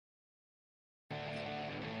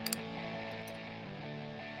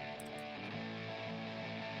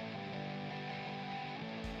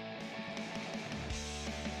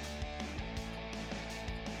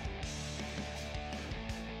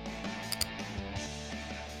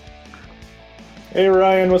Hey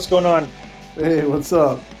Ryan, what's going on? Hey, what's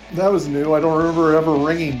up? That was new. I don't remember ever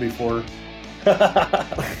ringing before.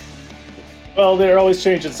 Well, they're always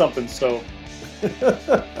changing something, so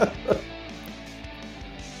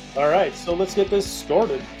all right, so let's get this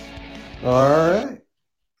started. All right.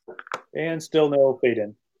 And still no fade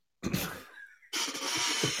in.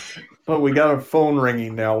 But we got a phone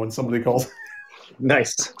ringing now when somebody calls.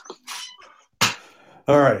 Nice.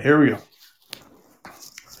 All right, here we go.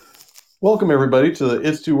 Welcome everybody to the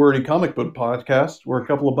It's Too Wordy comic book podcast, where a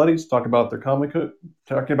couple of buddies talking about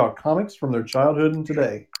comics from their childhood and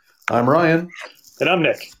today. I'm Ryan, And I'm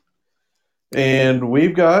Nick. and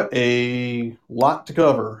we've got a lot to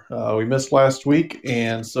cover. We missed last week,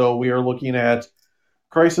 and so we are looking at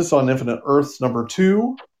Crisis on Infinite Earths number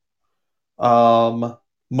 2,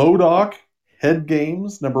 MODOK Head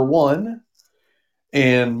Games number 1,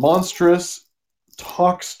 and Monstrous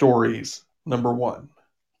Talk Stories number 1.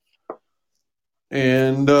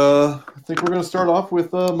 And I think we're going to start off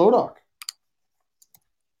with MODOK.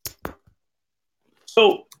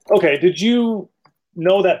 So, okay, did you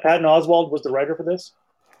know that Patton Oswalt was the writer for this?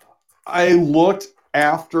 I looked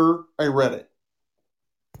after I read it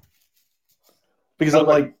because I'm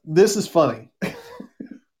Okay. like, this is funny.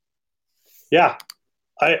 Yeah,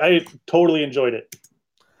 I totally enjoyed it.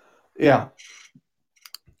 Yeah.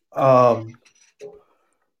 Um,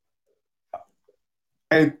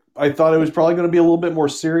 I thought it was probably going to be a little bit more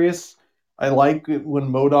serious. I like it when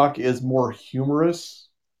MODOK is more humorous,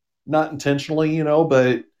 not intentionally,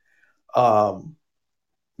 but um,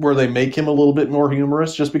 where they make him a little bit more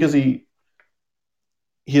humorous, just because he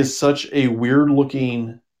is such a weird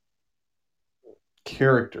looking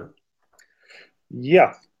character.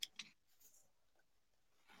 Yeah.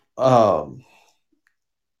 Um,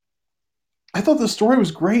 I thought the story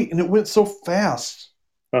was great, and it went so fast.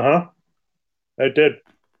 Uh-huh. I did.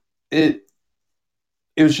 It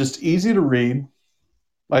it was just easy to read.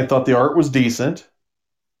 I thought the art was decent.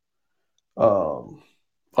 Um,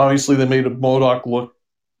 Obviously, they made a MODOK look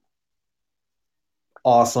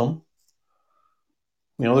awesome.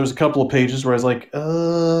 There's a couple of pages where I was like,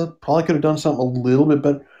 probably could have done something a little bit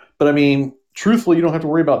better. But I mean, truthfully, you don't have to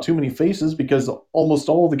worry about too many faces because almost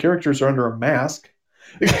all of the characters are under a mask.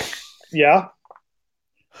 Yeah.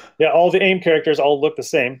 Yeah, all the AIM characters all look the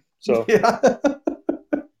same. So Yeah.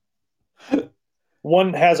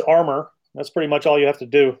 one has armor. That's pretty much all you have to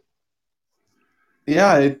do.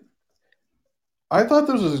 Yeah, I thought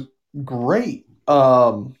this was great.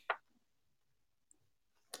 I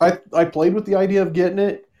played with the idea of getting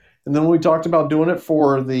it, and then when we talked about doing it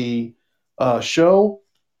for the show,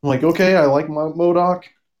 I'm like, okay, I like my MODOK.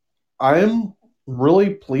 I'm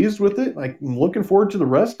really pleased with it. I'm looking forward to the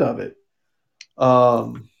rest of it.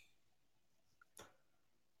 Um,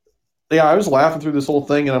 yeah, I was laughing through this whole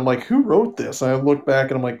thing, and I'm like, who wrote this? And I look back,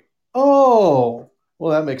 and I'm like, oh,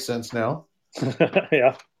 well, that makes sense now.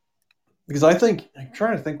 Yeah. Because I'm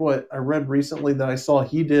trying to think what I read recently that I saw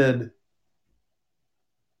he did.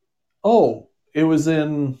 Oh, it was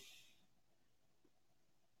in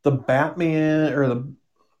the Batman or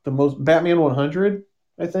the most Batman 100,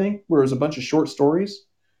 I think, where it was a bunch of short stories.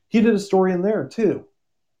 He did a story in there too.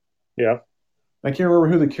 Yeah. I can't remember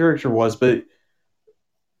who the character was, but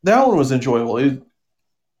that one was enjoyable.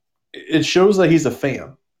 It shows that he's a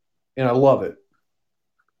fan, and I love it.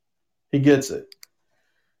 He gets it.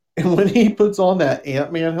 And when he puts on that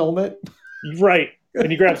Ant Man helmet, Right.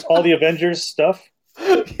 And he grabs all the Avengers stuff.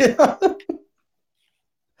 yeah,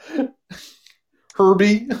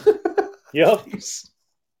 Herbie. Yep.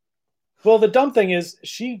 Well, the dumb thing is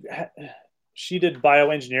she did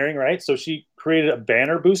bioengineering, right? So she created a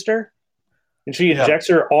banner booster and she Yeah, injects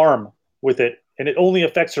her arm with it and it only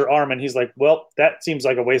affects her arm and he's like, "Well, that seems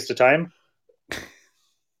like a waste of time."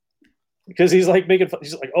 Because he's like making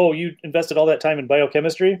he's like, "Oh, you invested all that time in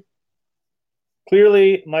biochemistry?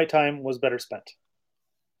 Clearly my time was better spent."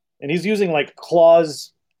 And he's using like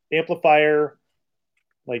Claw's amplifier,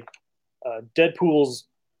 like Deadpool's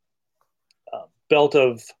belt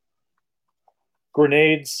of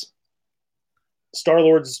grenades, Star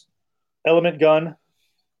Lord's element gun,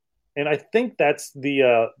 and I think that's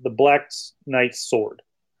the Black Knight's sword.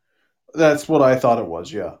 that's what I thought it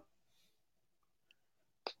was. Yeah.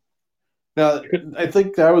 Now, I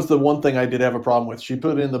think that was the one thing I did have a problem with. She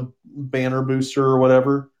put in the banner booster or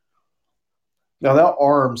whatever. Now that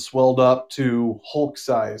arm swelled up to Hulk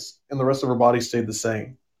size, and the rest of her body stayed the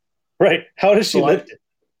same. Right? How does she So lift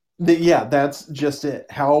yeah, that's just it.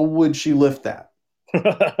 How would she lift that?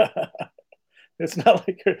 it? It's not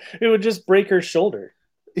like it would just break her shoulder.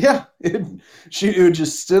 Yeah, it would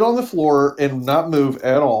just sit on the floor and not move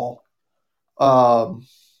at all. Um,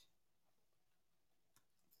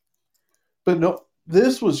 But no,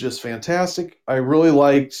 this was just fantastic. I really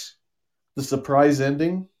liked the surprise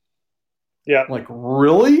ending. Yeah. Like,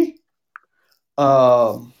 really?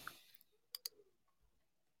 Um,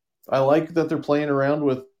 I like that they're playing around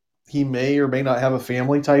with he may or may not have a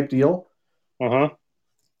family type deal. Uh-huh.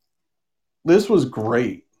 This was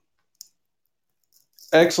great.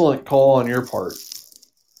 Excellent call on your part.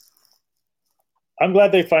 I'm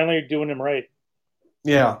glad they finally are doing him right.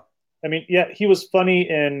 Yeah. I mean, yeah, he was funny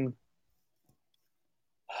in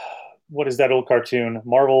what is that old cartoon?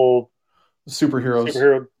 Marvel Superheroes.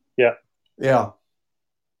 superhero. Yeah. Yeah.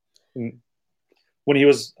 When he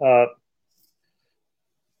was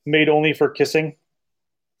made only for kissing.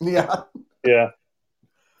 Yeah. Yeah.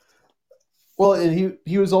 Well, and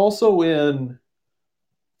he was also in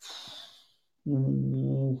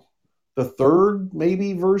the third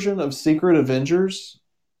maybe version of Secret Avengers.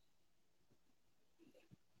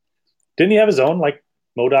 Didn't he have his own like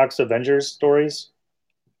Modoc's Avengers stories?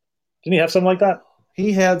 Didn't he have something like that?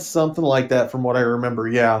 He had something like that from what I remember,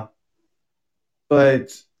 yeah.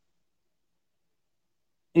 But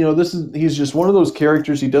he's just one of those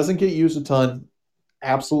characters. He doesn't get used a ton.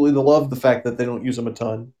 Absolutely love the fact that they don't use him a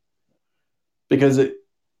ton because it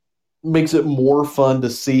makes it more fun to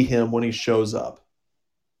see him when he shows up.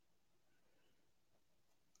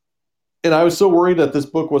 And I was so worried that this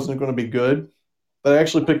book wasn't going to be good that I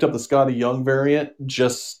actually picked up the Scotty Young variant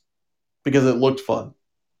just because it looked fun.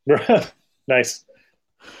 Nice.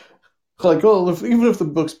 Like, well, even if the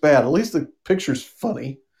book's bad, at least the picture's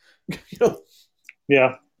funny.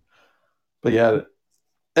 Yeah. But yeah,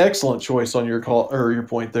 excellent choice on your call or your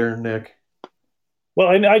point there, Nick. Well,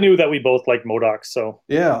 I knew that we both like Modoc, so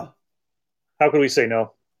Yeah. how could we say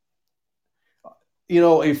no? A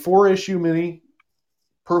 4-issue mini,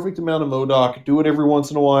 perfect amount of Modoc. Do it every once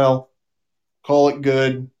in a while. Call it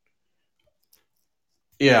good.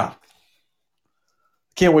 Yeah.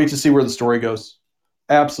 Can't wait to see where the story goes.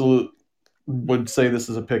 Absolute would say this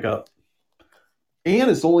is a pickup.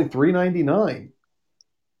 And it's only $3.99.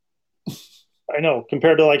 I know,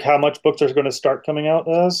 compared to like how much books are going to start coming out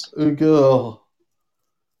as. Ugh.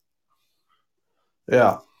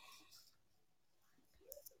 Yeah.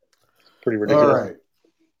 Pretty All ridiculous. right.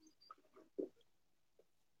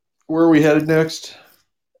 Where are we headed next?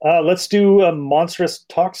 Let's do monstrous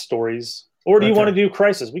talk stories. Or do you want to Okay. do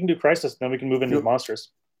Crisis? We can do Crisis, then we can move into monstrous.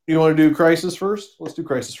 You want to do Crisis first? Let's do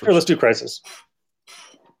Crisis first. Sure, let's do Crisis.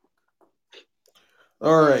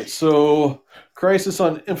 All right. So, Crisis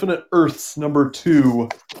on Infinite Earths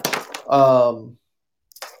 #2.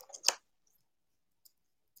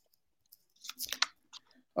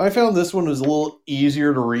 I found this one was a little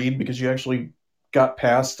easier to read because you actually got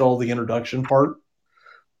past all the introduction part.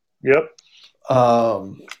 Yep.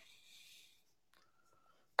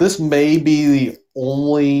 This may be the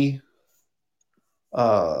only.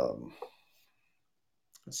 Let's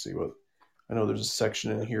see what. I know there's a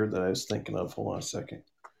section in here that I was thinking of. Hold on a second.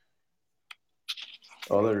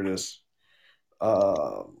 Oh, there it is.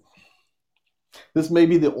 This may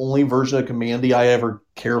be the only version of Commandy I ever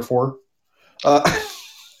care for.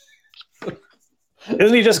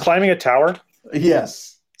 Isn't he just climbing a tower?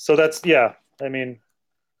 Yes. So that's, yeah. I mean,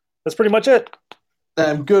 that's pretty much it.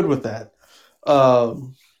 I'm good with that.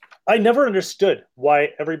 I never understood why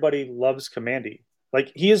everybody loves Commandy.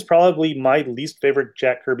 Like, he is probably my least favorite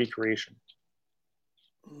Jack Kirby creation.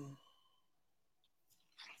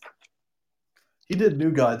 He did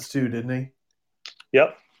New Gods too, didn't he?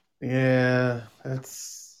 Yep. Yeah,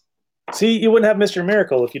 that's. See, you wouldn't have Mr.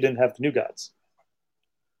 Miracle if you didn't have the New Gods.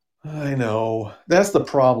 I know. That's the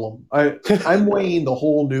problem. I'm weighing the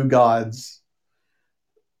whole New Gods.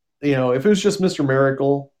 If it was just Mr.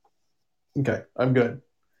 Miracle, okay, I'm good.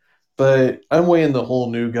 But I'm weighing the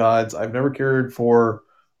whole New Gods. I've never cared for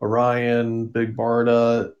Orion, Big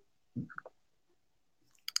Barda.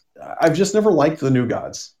 I've just never liked the New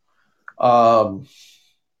Gods. But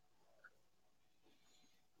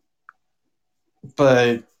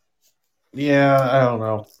yeah, I don't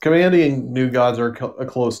know. Commandy and New Gods are a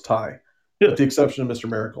close tie, with the exception of Mr.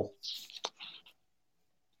 Miracle.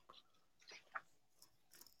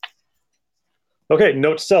 Okay,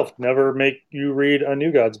 note to self: never make you read a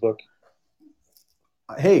New Gods book.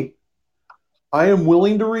 Hey, I am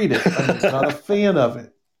willing to read it. I'm just not a fan of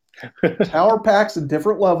it. Tower Pack's a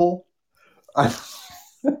different level.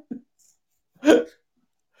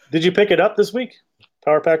 Did you pick it up this week?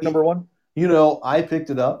 Power Pack #1? I picked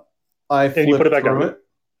it up. I flipped you put it back through down. it,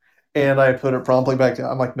 and I put it promptly back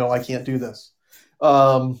down. I'm like, no, I can't do this.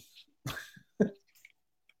 But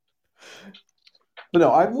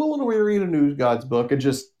no, I'm willing to read a New Gods book.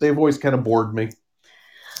 They've always kind of bored me.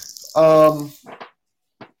 All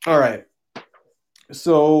right.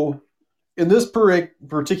 So in this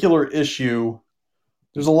particular issue,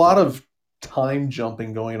 there's a lot of time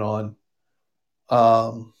jumping going on.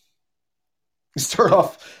 Um, you start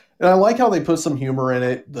off, and I like how they put some humor in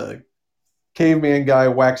it. The caveman guy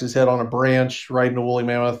whacks his head on a branch, riding a woolly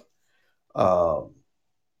mammoth. Um,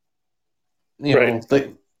 you Right.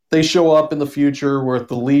 know, they show up in the future with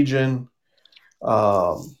the Legion.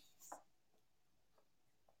 Um,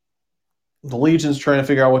 the Legion's trying to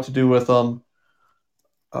figure out what to do with them.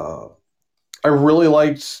 Uh, I really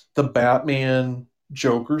liked the Batman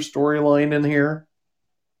Joker storyline in here.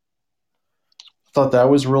 Thought that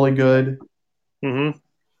was really good. Mm-hmm.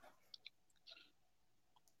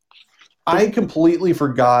 I completely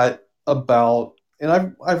forgot about, and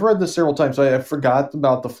I've read this several times. So I forgot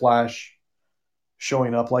about the Flash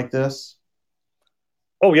showing up like this.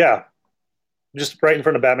 Oh yeah, just right in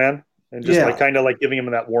front of Batman, and just like Yeah, kind of like giving him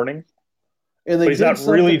that warning, and but they he's did not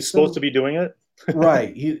really something supposed to similar. be doing it.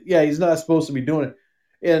 Right? He's not supposed to be doing it.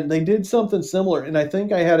 And they did something similar, and I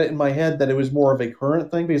think I had it in my head that it was more of a current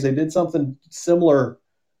thing because they did something similar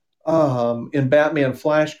in Batman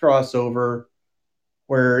Flash crossover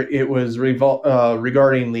where it was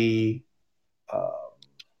regarding the uh,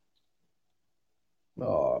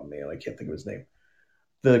 oh man, I can't think of his name.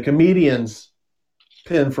 The comedian's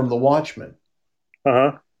pin from The Watchmen, Uh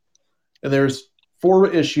huh. and there's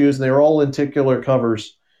 4 issues, and they're all lenticular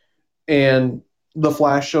covers, and the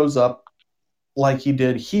Flash shows up like he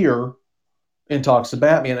did here and talks to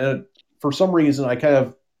Batman, and for some reason I kind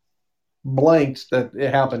of blanked that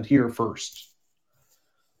it happened here first.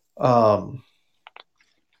 Um,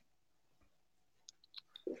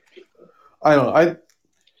 I don't know.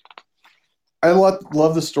 I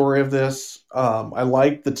love the story of this. I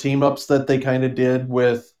like the team ups that they kind of did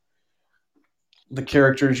with the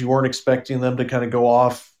characters you weren't expecting them to kind of go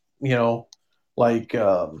off. Like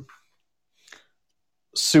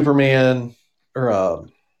Superman or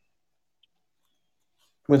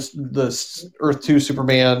when the Earth 2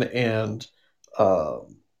 Superman and uh,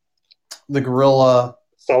 the Gorilla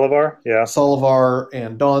Solivar, yeah. Solivar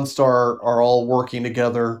and Dawnstar are all working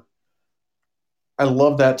together. I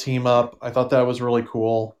love that team up. I thought that was really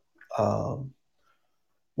cool. Um,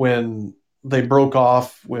 when they broke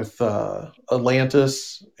off with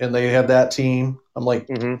Atlantis and they had that team, I'm like,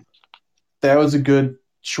 Mm-hmm. that was a good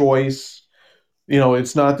choice.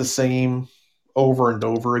 It's not the same over and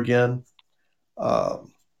over again.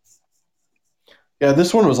 Um, yeah,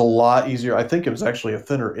 this one was a lot easier. I think it was actually a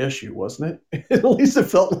thinner issue, wasn't it? At least it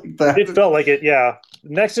felt like that. It felt like it, yeah.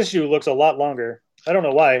 Next issue looks a lot longer. I don't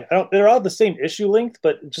know why. I don't. They're all the same issue length,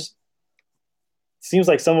 but it just seems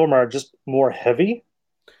like some of them are just more heavy.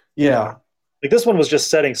 Yeah, Like this one was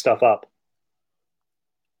just setting stuff up.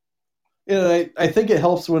 and I think it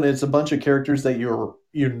helps when it's a bunch of characters that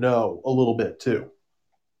you know a little bit too.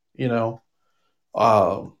 You know,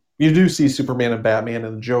 you do see Superman and Batman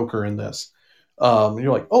and the Joker in this.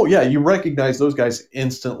 You're like, oh yeah, you recognize those guys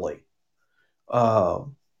instantly. The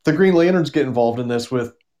Green Lanterns get involved in this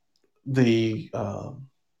with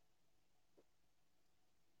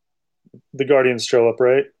The Guardians show up,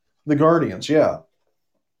 right? the Guardians, yeah,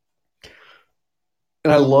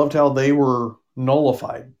 and I loved how they were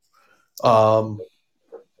nullified. Um,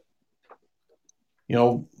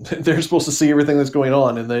 they're supposed to see everything that's going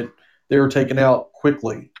on, and that they were taken out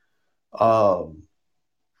quickly. Um,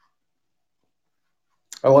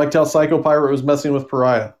 I liked how Psycho Pirate was messing with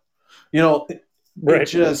Pariah. You know, it Right.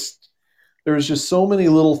 just there was just so many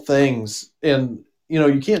little things, and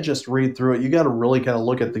you can't just read through it. You got to really kind of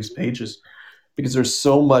look at these pages because there's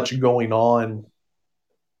so much going on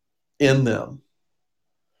in them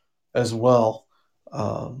as well.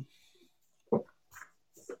 Um,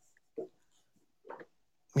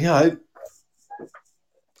 yeah,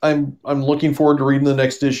 I'm looking forward to reading the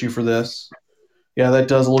next issue for this. Yeah, that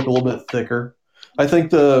does look a little bit thicker. I think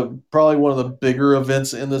the probably one of the bigger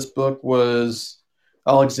events in this book was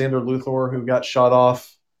Alexander Luthor, who got shot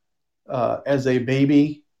off as a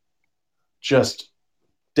baby just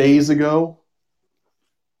days ago.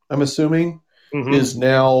 I'm assuming Mm-hmm. is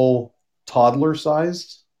now toddler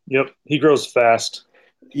sized. Yep. He grows fast.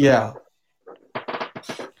 Yeah.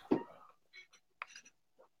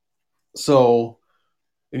 So,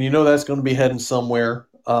 and that's going to be heading somewhere.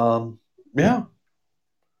 Yeah.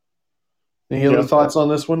 Any other Yeah. thoughts on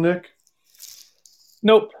this one, Nick?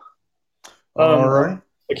 Nope. All Um, right.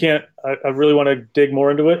 I can't. I really want to dig more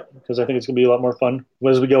into it because I think it's going to be a lot more fun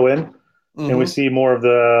as we go in and we Mm-hmm. see more of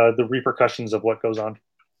the repercussions of what goes on.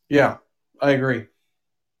 Yeah, I agree.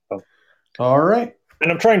 So, All right.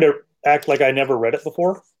 and I'm trying to act like I never read it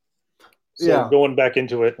before, So Yeah. going back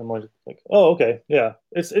into it, I'm like, oh, okay, yeah.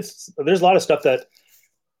 It's there's a lot of stuff that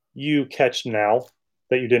you catch now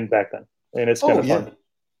that you didn't back then, and it's kind Oh of yeah. fun.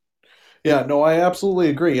 Yeah, no, I absolutely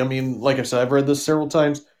agree. I mean, like I said, I've read this several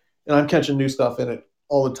times and I'm catching new stuff in it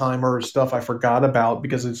all the time or stuff I forgot about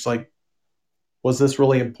because it's like, was this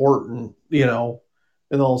really important?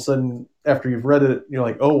 And all of a sudden, after you've read it, you're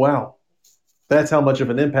like, oh, wow, that's how much of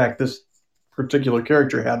an impact this particular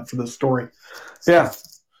character had for this story. Yeah,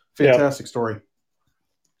 Yeah. fantastic story.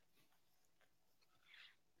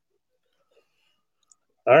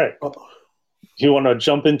 All right. Oh, Do you want to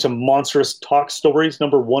jump into Monstrous Talk Stories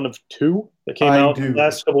number 1 of 2 that came I out do.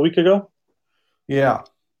 last couple of weeks ago? Yeah.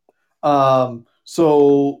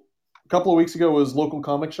 So a couple of weeks ago was local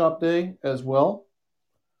comic shop day as well.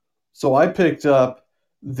 So I picked up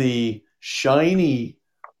the shiny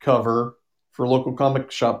cover for local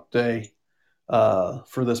comic shop day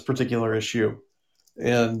for this particular issue,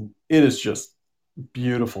 and it is just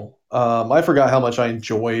beautiful. I forgot how much I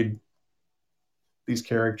enjoyed these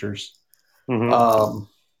characters. Mm-hmm. Um,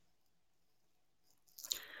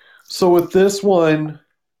 so with this one,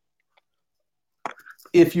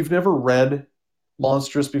 if you've never read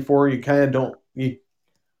Monstrous before, you kind of don't.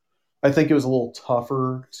 I think it was a little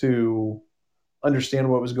tougher to understand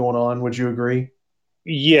what was going on. Would you agree?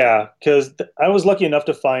 Yeah, because I was lucky enough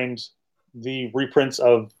to find the reprints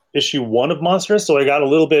of issue 1 of Monstrous, so I got a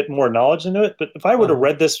little bit more knowledge into it. But if I would have Uh,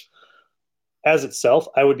 read this as itself,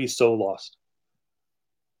 I would be so lost.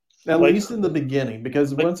 at Like, least in the beginning,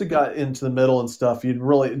 because like once it got into the middle and stuff, it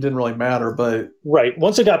didn't really matter. But right.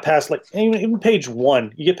 Once it got past like even page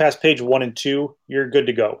 1, you get past page 1 and 2, you're good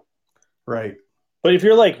to go. right, But if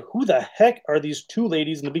you're like, who the heck are these 2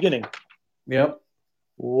 ladies in the beginning? yep.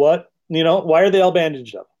 What, why are they all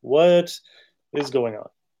bandaged up? What is going on?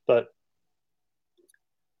 But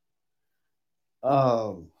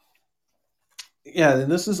Um, yeah,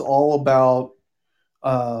 and this is all about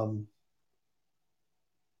um,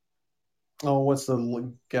 oh, what's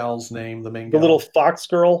the gal's name? The main the little gal. fox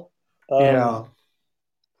girl, um, Yeah.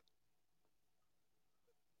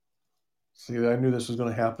 See, I knew this was going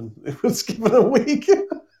to happen. It was given a week. I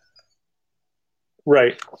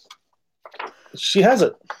right? She has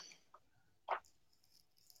it.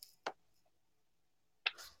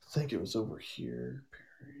 think it was over here.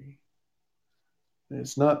 Perry.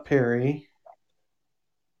 It's not Perry.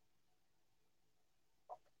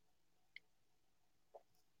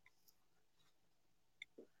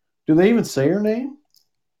 Do they even say her name?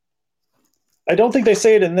 I don't think they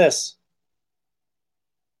say it in this.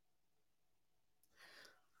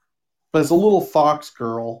 But it's a little fox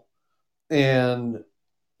girl, and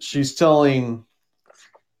she's telling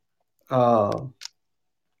uh,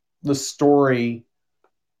 the story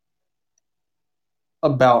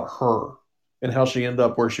about her and how she ended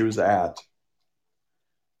up where she was at.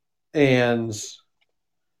 And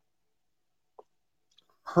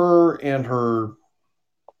her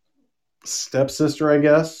stepsister, I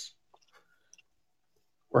guess,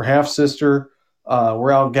 or half sister,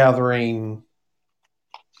 were out gathering,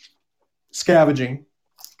 scavenging,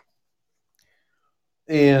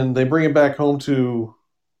 and they bring it back home to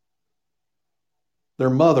their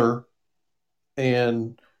mother,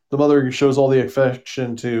 and the mother shows all the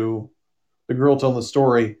affection to the girl telling the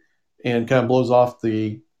story and kind of blows off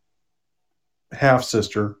the half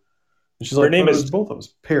sister. And she's Her like, name "But it was is both of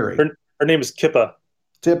us." Perry. her name is Kippa,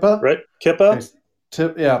 Tippa? right? Okay.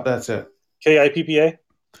 Kippa, Yeah, that's it. Kippa.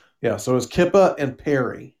 Yeah, so it's Kippa and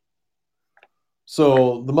Perry.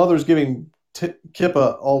 So the mother's giving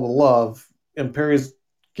Kippa all the love, and Perry's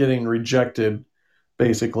getting rejected,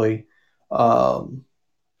 basically. Um,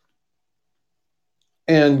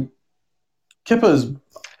 and Kippa is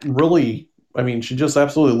really, I mean, she just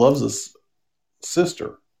absolutely loves this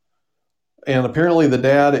sister. And apparently the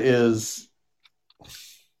dad is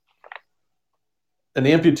an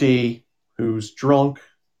amputee who's drunk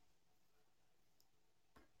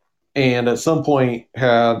and at some point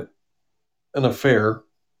had an affair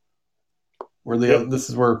where Yep. this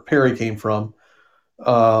is where Perry came from.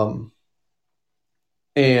 Um,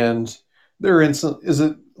 and they're in some, is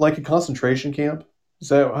it like a concentration camp? Is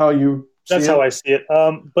that how you see That's how it? I see it.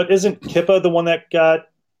 But isn't Kippa the one that got?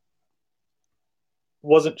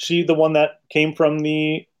 Wasn't she the one that came from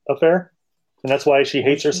the affair, and that's why she Was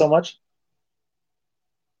hates her so she? much?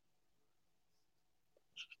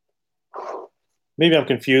 Maybe I'm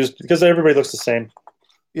confused because everybody looks the same.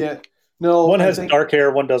 Yeah. No, One I has think, dark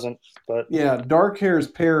hair, one doesn't. But yeah, dark hair is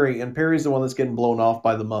Perry, and Perry's the one that's getting blown off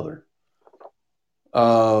by the mother.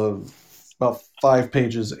 Uh, about 5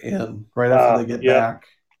 pages in, right after they get yeah, back.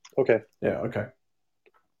 okay. Yeah, okay.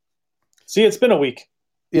 See, it's been a week.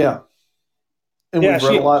 Yeah. And Yeah, we've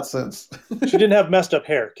read a lot since. she didn't have messed up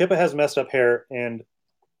hair. Kippa has messed up hair, and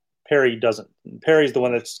Perry doesn't. Perry's the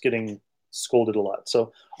one that's getting scolded a lot.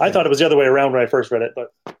 So I Yeah. thought it was the other way around when I first read it,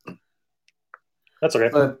 but that's okay.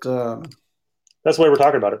 But That's why we're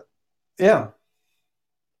talking about it. yeah.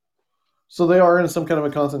 So they are in some kind of a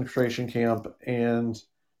concentration camp, and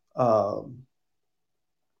um,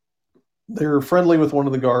 they're friendly with one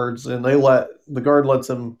of the guards, and the guard lets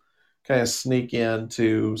them kind of sneak in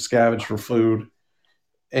to scavenge for food,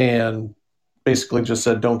 and basically just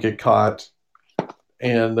said, "Don't get caught."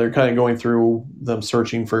 And they're kind of going through them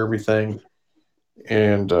searching for everything,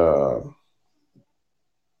 and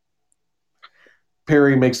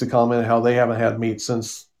Perry makes a comment how they haven't had meat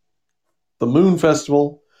since the Moon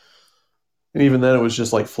Festival, and even then it was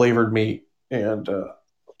just like flavored meat. And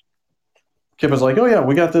Kip is like, "Oh yeah,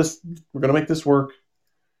 we got this. We're gonna make this work."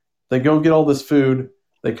 They go get all this food.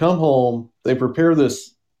 They come home. They prepare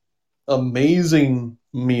this amazing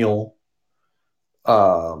meal.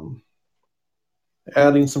 Um,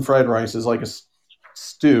 Adding some fried rice is like a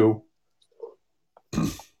stew.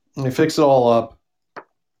 And they fix it all up.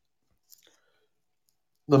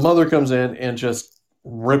 The mother comes in and just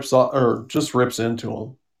rips off, or just rips into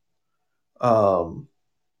him.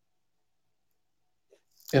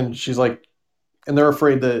 And she's like, and they're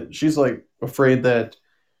afraid that she's like afraid that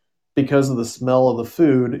because of the smell of the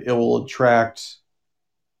food, it will attract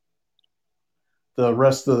the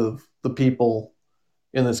rest of the people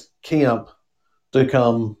in this camp to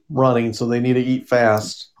come running. So they need to eat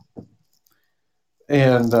fast.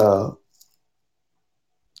 And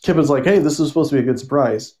Kip is like, "Hey, this is supposed to be a good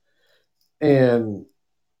surprise." And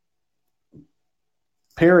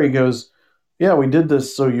Perry goes, "Yeah, we did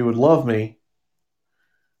this so you would love me."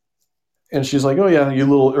 And she's like, "Oh yeah, you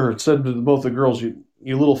little," or said to both the girls,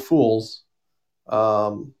 "You little fools,"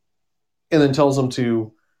 um, and then tells them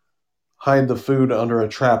to hide the food under a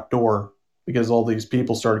trap door because all these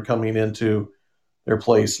people started coming into their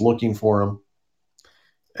place looking for him.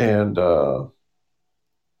 And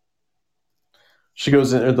she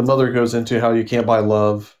goes in, or the mother goes into how you can't buy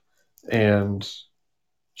love, and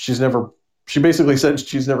she's never. She basically said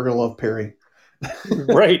she's never going to love Perry.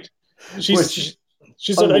 Right. Which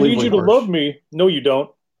She said, "I need unbelievably you to harsh. love me." No, you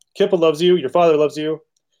don't. Kippa loves you. Your father loves you.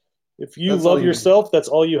 If you That's all love you need. yourself, that's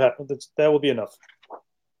all you have. That will be enough.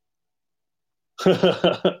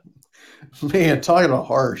 Man, talking about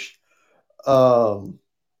harsh. Um,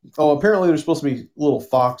 oh, apparently there's supposed to be little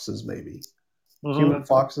foxes, maybe Hmm. human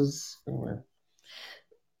foxes. Anyway,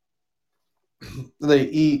 they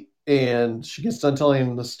eat, and she gets done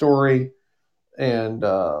telling the story, and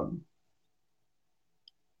the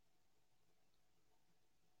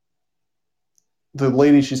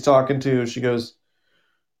lady she's talking to, she goes,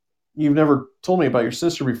 "You've never told me about your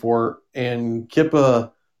sister before." And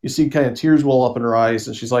Kippa, you see kind of tears well up in her eyes,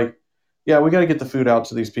 and she's like, "Yeah, we got to get the food out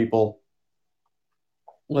to these people.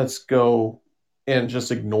 Let's go," and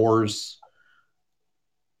just ignores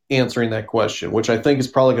answering that question, which I think is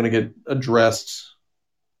probably going to get addressed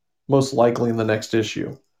most likely in the next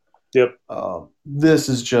issue. Yep. This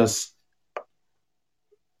is just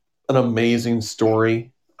an amazing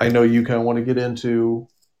story. I know you kind of want to get into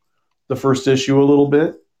the first issue a little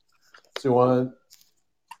bit. So you want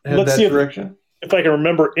to head Let's see that direction? if I can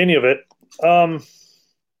remember any of it. Um,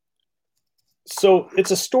 so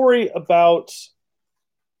it's a story about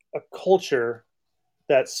a culture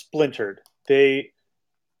that splintered. They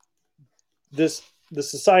this the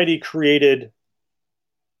society created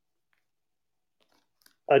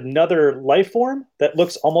another life form that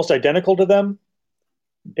looks almost identical to them,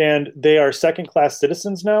 and they are second class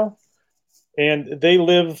citizens now, and they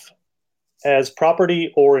live as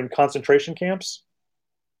property or in concentration camps.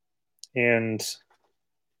 And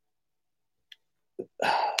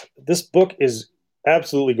this book is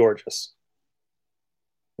absolutely gorgeous.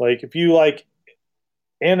 Like if you like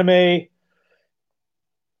anime,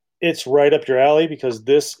 it's right up your alley because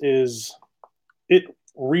it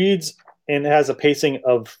reads and has a pacing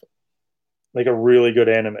of like a really good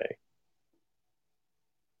anime.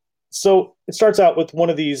 So it starts out with one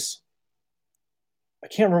of these. I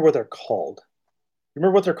can't remember what they're called. You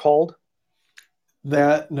remember what they're called?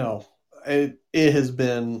 That no, it has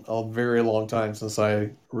been a very long time since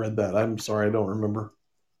I read that. I'm sorry, I don't remember.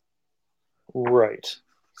 Right.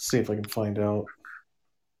 See if I can find out.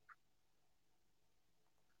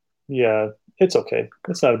 Yeah, it's okay.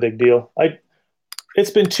 It's not a big deal. It's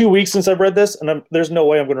been 2 weeks since I've read this, and there's no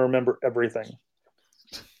way I'm going to remember everything.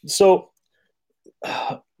 So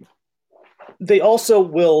they also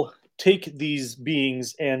will take these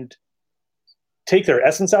beings and take their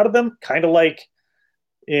essence out of them, kind of like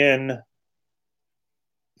in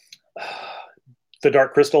the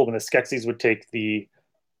Dark Crystal when the Skeksis would take the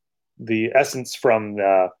essence from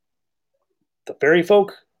the fairy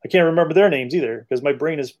folk. I can't remember their names either because my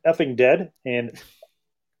brain is effing dead and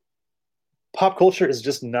pop culture is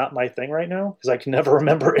just not my thing right now because I can never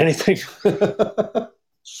remember anything.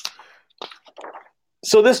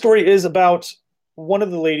 So this story is about one of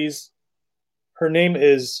the ladies. Her name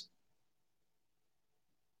is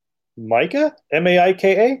Micah,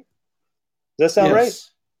 Maika. Does that sound right?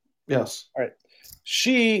 Yes. Yes. All right.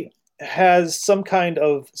 She has some kind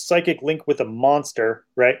of psychic link with a monster,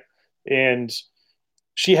 right? And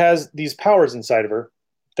she has these powers inside of her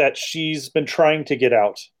that she's been trying to get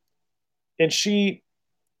out. And she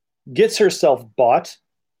gets herself bought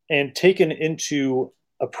and taken into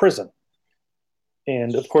a prison.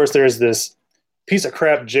 And of course, there's this piece of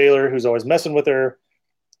crap jailer who's always messing with her.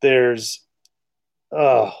 There's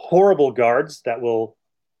horrible guards that will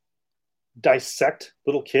dissect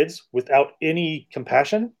little kids without any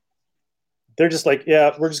compassion. They're just like,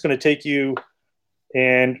 yeah, we're just going to take you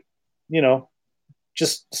and, you know,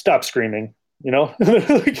 just stop screaming, you know?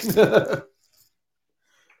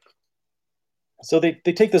 So they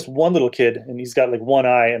take this one little kid and he's got like one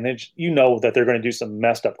eye and then you know that they're going to do some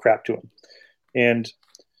messed up crap to him. And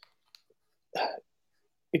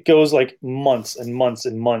it goes like months and months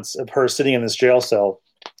and months of her sitting in this jail cell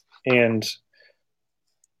and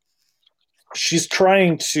she's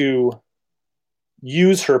trying to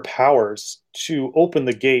use her powers to open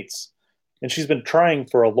the gates and she's been trying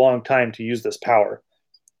for a long time to use this power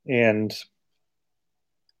and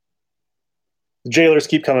the jailers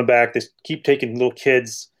keep coming back. They keep taking little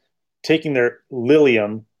kids, taking their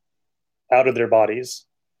lilium out of their bodies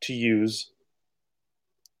to use.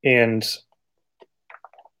 And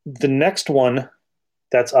the next one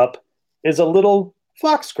that's up is a little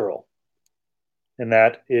fox girl. And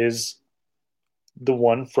that is the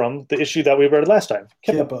one from the issue that we read last time,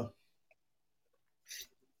 Kippa. Kippa.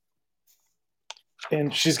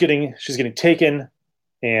 And she's getting taken,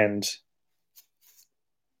 and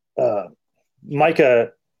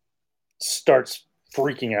Micah starts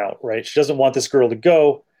freaking out, right? She doesn't want this girl to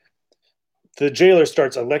go. The jailer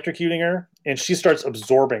starts electrocuting her, and she starts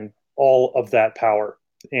absorbing all of that power.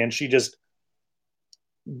 And she just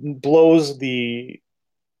blows the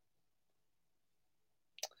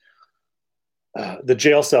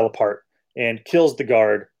jail cell apart and kills the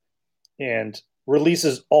guard and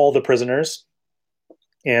releases all the prisoners.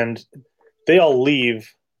 And they all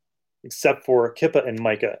leave except for Kippa and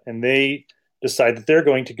Micah. And they decide that they're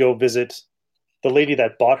going to go visit the lady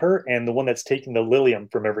that bought her and the one that's taking the lilium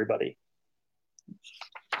from everybody.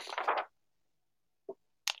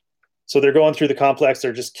 So they're going through the complex.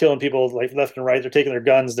 They're just killing people like left and right. They're taking their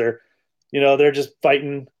guns. They're just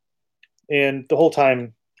fighting. And the whole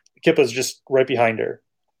time, Kippa's just right behind her.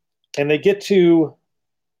 And they get to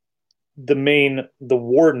the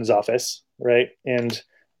warden's office, right? And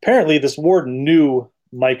apparently this warden knew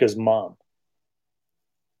Micah's mom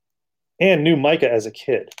and knew Micah as a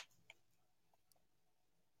kid.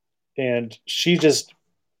 And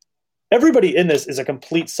everybody in this is a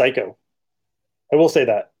complete psycho. I will say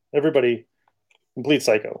that. Everybody, complete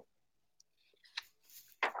psycho.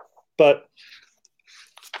 But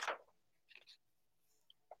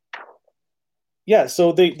yeah,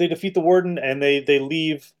 so they defeat the warden and they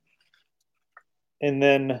leave. And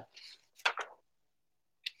then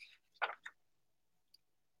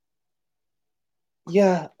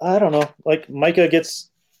yeah, I don't know. Like Micah gets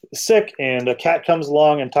sick and a cat comes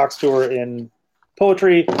along and talks to her in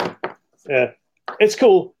poetry. Yeah, it's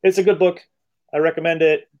cool. It's a good book. I recommend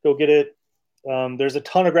it. Go get it. There's a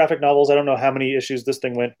ton of graphic novels. I don't know how many issues this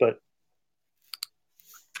thing went, but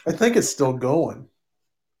I think it's still going.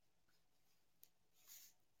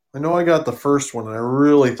 I know I got the first one and I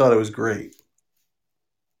really thought it was great.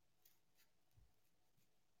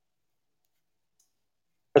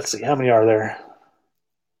 let's see, how many are there?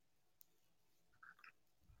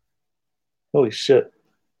 Holy shit.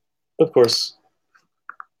 Of course.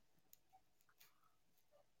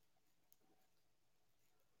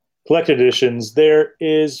 Collected editions, there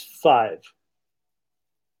is 5.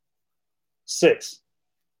 6.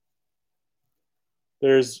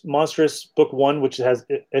 There's Monstrous Book 1, which has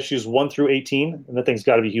issues 1 through 18, and that thing's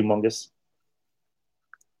got to be humongous.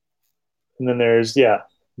 And then there's,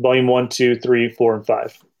 Volume 1, 2, 3, 4, and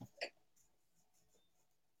 5.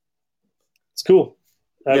 It's cool.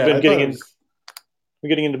 I've been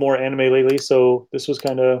getting into more anime lately, so this was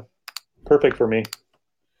kind of perfect for me.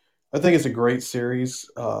 I think it's a great series,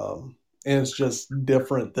 and it's just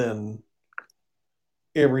different than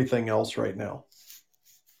everything else right now.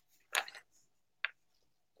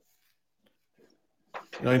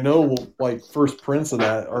 And I know like first prints of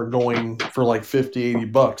that are going for like 50,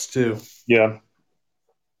 $80 too. Yeah.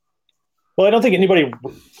 Well, I don't think anybody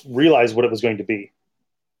realized what it was going to be.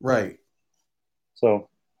 Right. So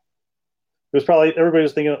it was probably everybody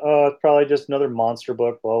was thinking, oh, it's probably just another monster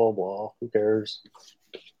book. Blah blah blah. Who cares?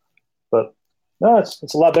 But no,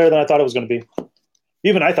 it's a lot better than I thought it was going to be.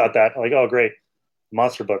 Even I thought that. Like, oh, great,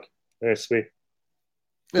 monster book. Very sweet.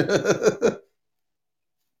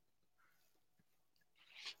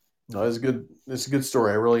 No, it's good. It's a good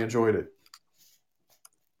story. I really enjoyed it.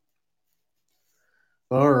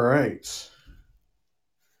 All right.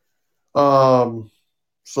 Um,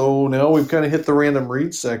 so now we've kind of hit the random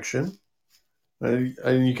read section.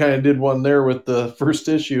 And you kind of did one there with the first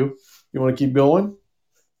issue. You want to keep going?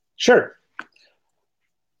 Sure.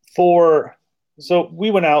 For so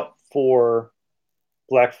we went out for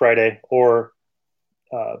Black Friday or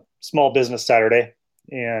Small Business Saturday,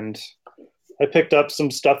 and I picked up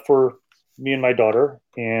some stuff for me and my daughter,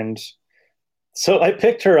 and so I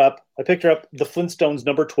picked her up. I picked her up the Flintstones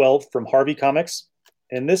number 12 from Harvey Comics,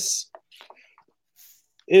 and this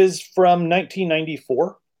is from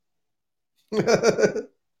 1994.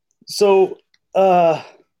 So, uh,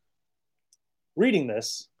 reading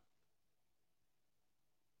this,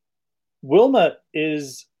 Wilma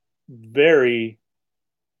is very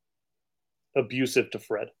abusive to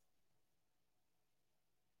Fred.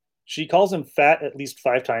 She calls him fat at least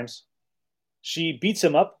 5 times. She beats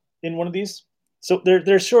him up in one of these. So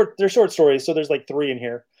they're short stories. So there's like three in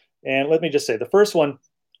here. And let me just say, the first one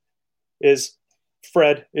is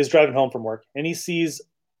Fred is driving home from work and he sees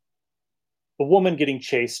a woman getting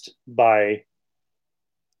chased by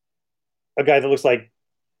a guy that looks like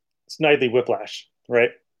Snidely Whiplash,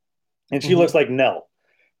 right? And she looks Mhm. like Nell.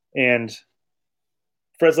 And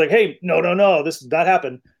Fred's like, "Hey, no, no, no, this did not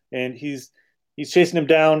happen." And he's chasing him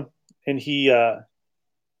down, and he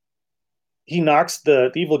knocks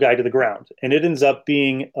the evil guy to the ground, and it ends up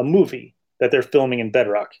being a movie that they're filming in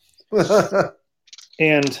Bedrock.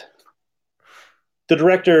 And the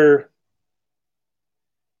director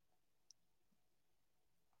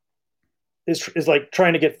is like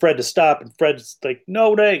trying to get Fred to stop, and Fred's like,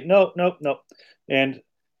 "No, Ray, no, no, no," and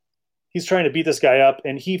he's trying to beat this guy up,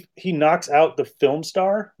 and he knocks out the film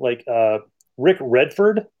star like Rick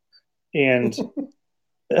Redford, and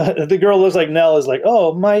the girl looks like Nell is like,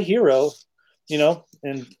 "Oh, my hero,"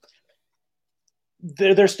 and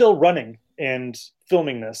they're still running and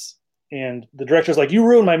filming this, and the director's like, "You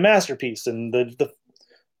ruined my masterpiece," and the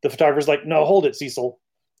photographer's like, "No, hold it, Cecil.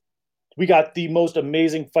 We got the most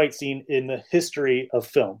amazing fight scene in the history of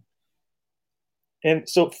film." And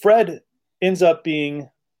so Fred ends up being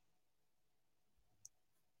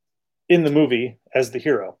in the movie as the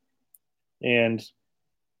hero, and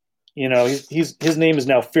he's his name is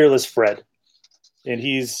now Fearless Fred, and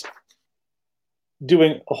he's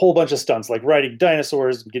doing a whole bunch of stunts like riding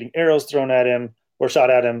dinosaurs, getting arrows thrown at him or shot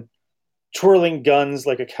at him, twirling guns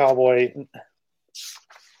like a cowboy,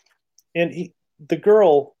 and the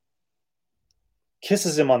girl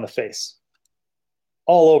kisses him on the face,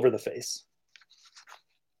 all over the face.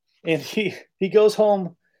 And he goes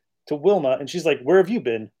home to Wilma, and she's like, "Where have you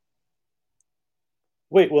been?"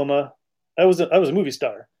 "Wait, Wilma, I was a movie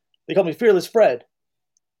star. They call me Fearless Fred.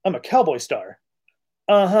 I'm a cowboy star."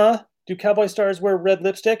 "Uh-huh. Do cowboy stars wear red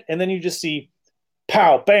lipstick?" And then you just see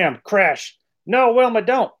pow, bam, crash. "No, Wilma,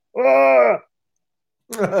 don't."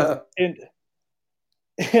 And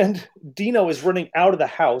and Dino is running out of the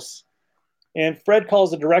house, and Fred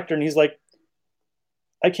calls the director, and he's like,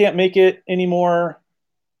 "I can't make it anymore.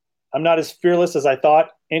 I'm not as fearless as I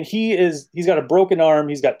thought." And he's got a broken arm,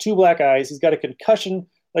 he's got two black eyes, he's got a concussion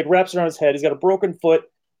like wraps around his head, he's got a broken foot,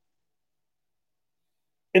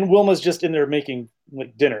 and Wilma's just in there making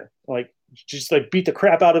like dinner. Like she just like beat the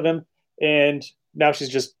crap out of him, and now she's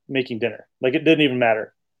just making dinner. Like it didn't even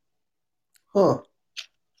matter. Huh.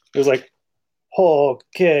 It was like, oh,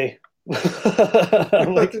 okay.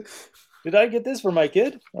 I'm like, did I get this for my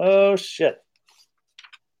kid? Oh shit.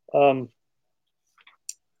 Um,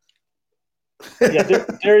 yeah,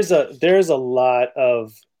 there's a lot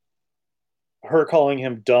of her calling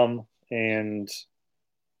him dumb and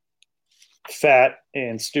fat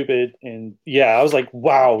and stupid, and yeah, I was like,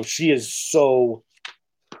 wow, she is so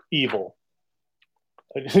evil.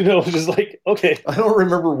 Just like, okay, I don't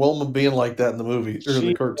remember Wilma being like that in the movie or the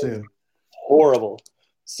she cartoon. horrible.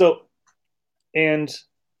 So, and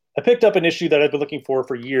I picked up an issue that I've been looking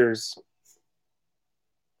for years,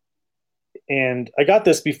 and I got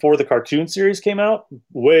this before the cartoon series came out,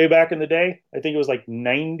 way back in the day. I think it was like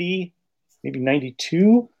 90, maybe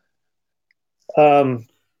 92.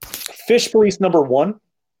 Fish Police number 1.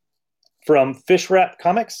 from Fish Rat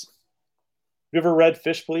Comics. You ever read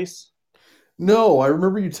Fish Police? No, I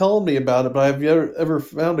remember you telling me about it, but have you ever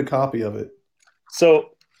found a copy of it?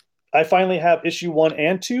 So I finally have issue 1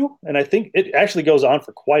 and 2, and I think it actually goes on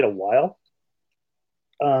for quite a while.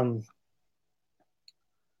 Um,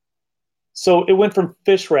 so it went from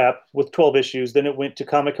Fish Wrap with 12 issues, then it went to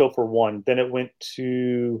Comico for one, then it went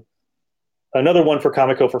to another one for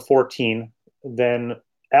Comico for 14, then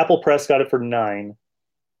Apple Press got it for 9,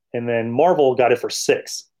 and then Marvel got it for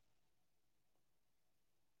 6.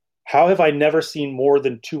 How have I never seen more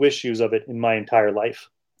than 2 issues of it in my entire life?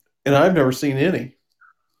 And I've never seen any.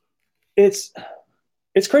 It's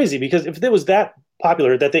it's crazy because if it was that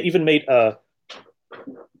popular that they even made a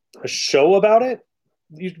show about it,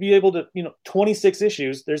 you'd be able to, 26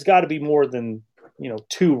 issues. There's got to be more than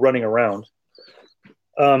 2 running around.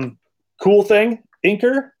 Um, cool thing,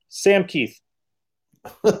 inker Sam Keith.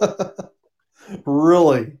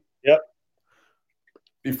 Really? Yep,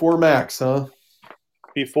 Before Max, huh?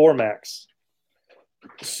 before Max.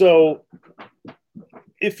 So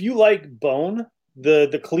if you like Bone,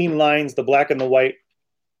 the clean lines, the black and the white,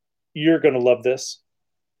 you're gonna love this.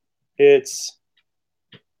 It's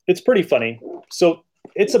it's pretty funny. So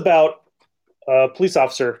it's about a police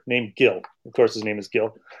officer named Gil. Of course, his name is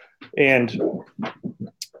Gil, and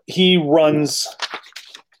he runs.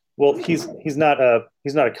 Well, he's not a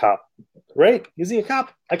cop, right? Is he a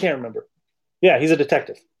cop? I can't remember. Yeah, he's a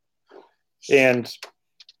detective, and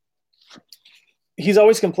he's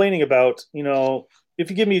always complaining about if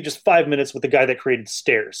you give me just 5 minutes with the guy that created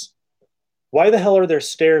stairs, why the hell are there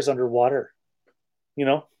stairs underwater? You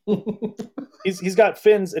know, he's got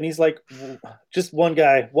fins, and he's like, just one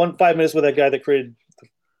guy, 5 minutes with that guy that created,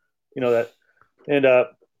 that, and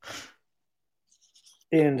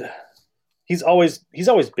and he's always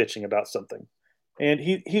bitching about something, and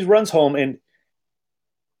he runs home and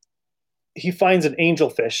he finds an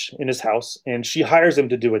angelfish in his house, and she hires him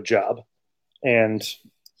to do a job, and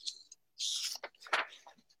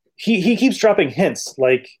he keeps dropping hints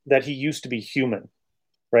like that he used to be human,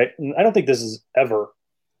 right? And I don't think this has ever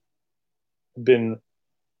been.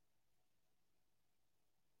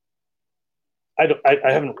 I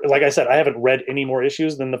haven't, like I said, I haven't read any more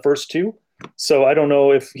issues than the first 2, so I don't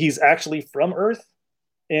know if he's actually from Earth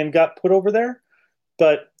and got put over there.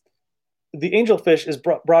 But the angelfish is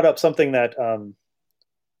brought up something that a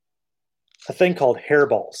thing called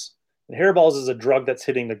hairballs. And hairballs is a drug that's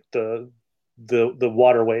hitting the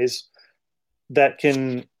waterways that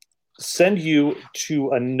can send you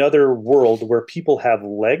to another world where people have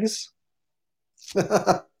legs.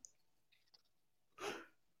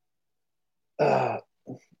 Uh,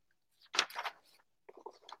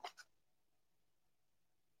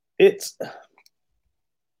 it's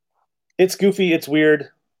it's goofy, it's weird,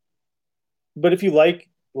 but if you like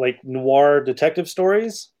noir detective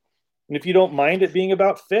stories, and if you don't mind it being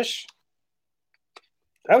about fish,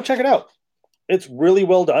 I would check it out. It's really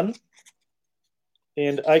well done,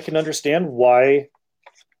 and I can understand why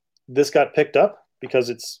this got picked up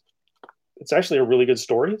because it's actually a really good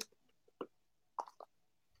story.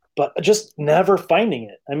 But just never finding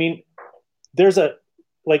it. I mean, there's a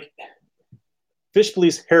like Fish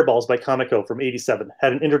Police Hairballs by Comico from '87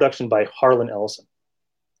 had an introduction by Harlan Ellison.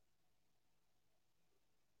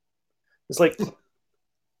 It's like,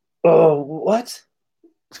 oh, what?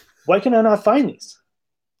 Why can I not find these?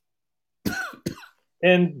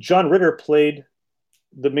 And John Ritter played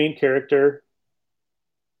the main character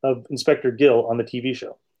of Inspector Gill on the TV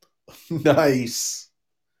show. Nice.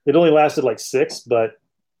 It only lasted like 6, but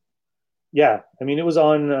yeah, I mean, it was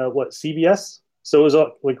on what, CBS? So it was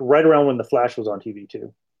like right around when The Flash was on TV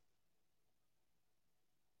too,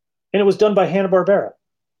 and it was done by Hanna Barbera.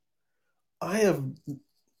 I have,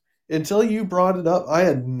 until you brought it up, I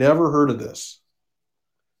had never heard of this.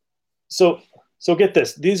 So so get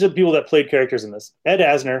this: these are people that played characters in this: Ed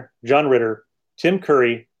Asner, John Ritter, Tim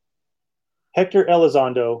Curry, Hector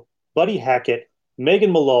Elizondo, Buddy Hackett, Megan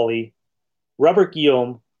Mullally, Robert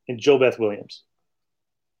Guillaume, and Jo Beth Williams.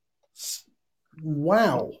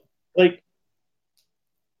 Wow. Like,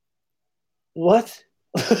 what?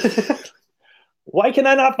 Why can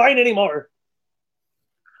I not find anymore?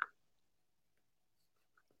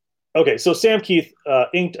 Okay, so Sam Keith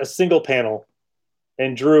inked a single panel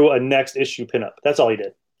and drew a next issue pinup. That's all he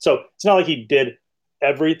did. So it's not like he did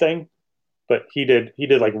everything, but he did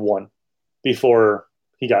like one before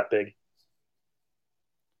he got big.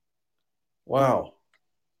 Wow.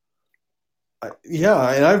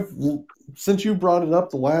 Yeah, and I've since you brought it up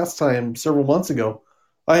the last time several months ago,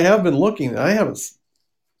 I have been looking. I'm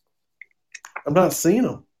not seeing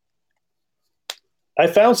them. I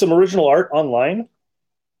found some original art online,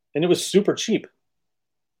 and it was super cheap.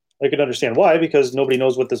 I could understand why because nobody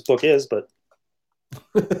knows what this book is, but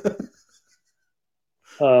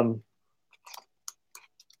um,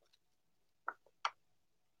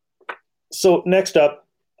 so next up,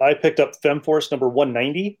 I picked up FemForce number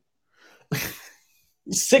 190,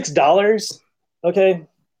 $6. Okay,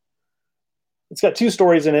 it's got two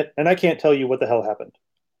stories in it, and I can't tell you what the hell happened.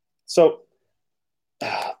 So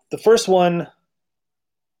the first one,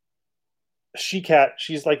 She Cat,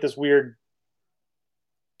 she's like this weird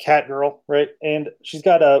cat girl, right? And she's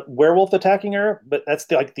got a werewolf attacking her, but that's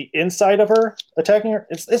like the inside of her attacking her.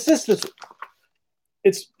 It's just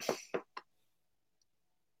it's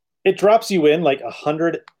it drops you in like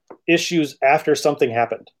 100 issues after something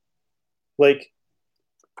happened. Like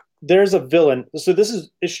there's a villain. So this is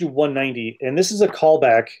issue 190, and this is a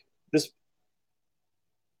callback. This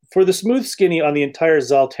for the smooth skinny on the entire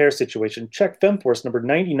Zaltair situation. Check FemForce number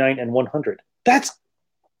 99 and 100. That's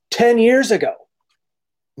 10 years ago.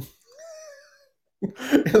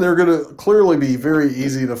 And they're going to clearly be very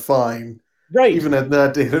easy to find, right? Even at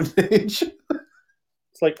that day and age.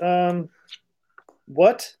 It's like,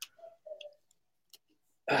 what?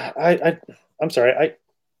 I'm sorry.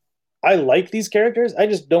 I like these characters. I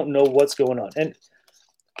just don't know what's going on. And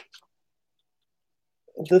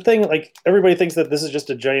the thing, like, everybody thinks that this is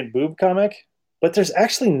just a giant boob comic, but there's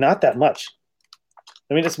actually not that much.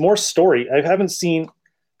 I mean, it's more story. I haven't seen.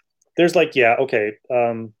 There's like, yeah, okay.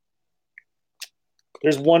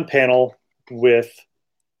 There's one panel with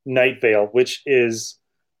Night Vale, which is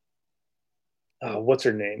what's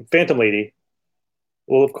her name? Phantom Lady.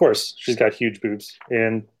 Well, of course, she's got huge boobs,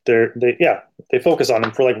 and they focus on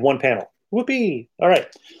them for like one panel. Whoopee! All right,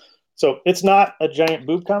 so it's not a giant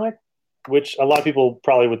boob comic, which a lot of people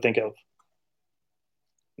probably would think of.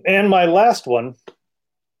 And my last one,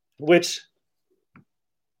 which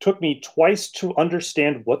took me twice to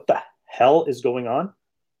understand what the hell is going on.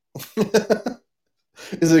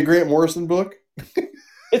 Is it a Grant Morrison book?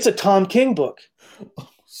 It's a Tom King book. Oh,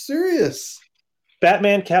 serious?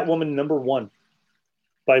 Batman Catwoman #1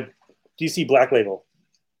 by DC Black Label.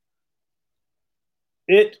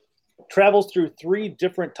 It travels through 3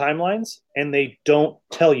 different timelines, and they don't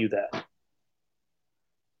tell you that.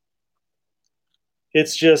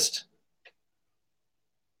 It's just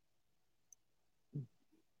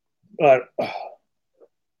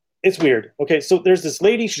it's weird. Okay, so there's this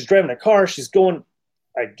lady, she's driving a car, she's going,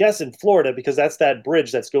 I guess, in Florida, because that's that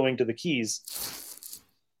bridge that's going to the Keys.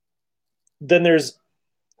 Then there's,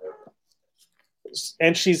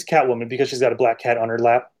 and she's Catwoman because she's got a black cat on her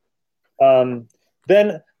lap.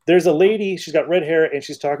 Then there's a lady, she's got red hair, and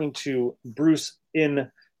she's talking to Bruce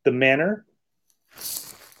in the manor.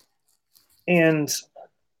 And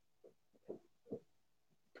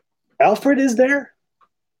Alfred is there,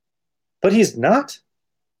 but he's not,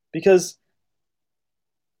 because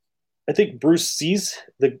I think Bruce sees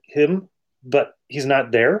him, but he's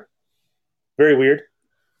not there. Very weird.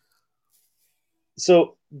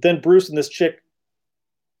 So then Bruce and this chick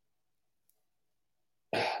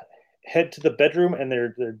head to the bedroom, and they're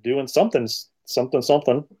doing something,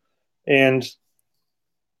 and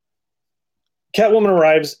Catwoman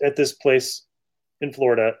arrives at this place in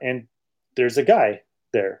Florida, and there's a guy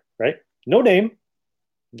there, right? No name,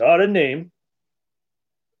 not a name.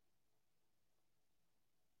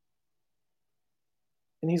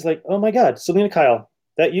 And he's like, "Oh my God, Selena Kyle,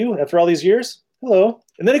 that you after all these years? Hello."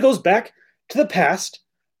 And then it goes back to the past,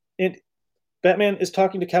 and Batman is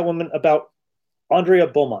talking to Catwoman about Andrea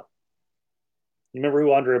Beaumont. You remember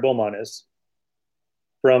who Andrea Beaumont is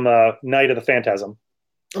from Night of the Phantasm?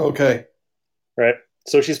 Okay. Right.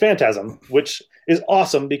 So she's Phantasm, which is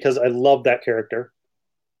awesome because I love that character.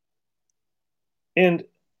 And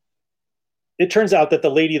it turns out that the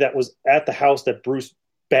lady that was at the house that Bruce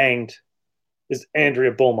banged is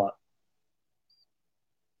Andrea Beaumont.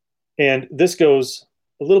 And this goes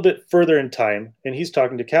a little bit further in time, and he's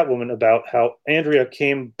talking to Catwoman about how Andrea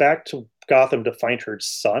came back to Gotham to find her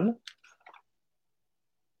son.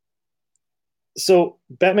 So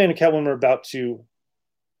Batman and Catwoman are about to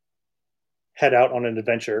head out on an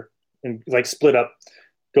adventure and like split up,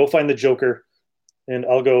 go find the Joker, and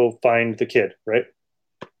I'll go find the kid, right?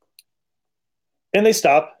 And they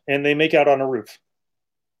stop and they make out on a roof.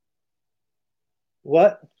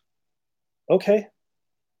 What? Okay,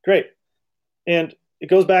 great. And it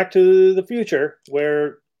goes back to the future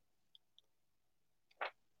where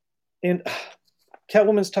and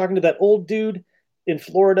Catwoman's talking to that old dude in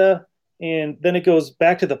Florida, and then it goes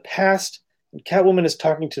back to the past, and Catwoman is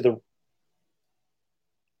talking to the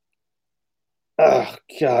oh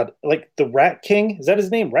God, like the Rat King. Is that his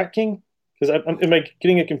name, Rat King? Because am I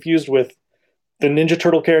getting it confused with The Ninja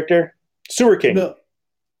Turtle character, Sewer King, No,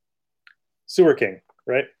 Sewer King,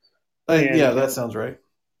 right? yeah, And that sounds right.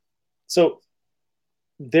 so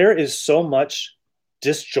there is so much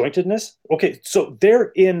disjointedness. Okay, so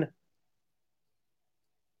they're in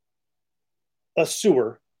a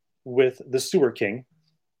sewer with the Sewer King,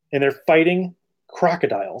 and they're fighting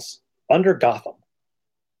crocodiles under Gotham.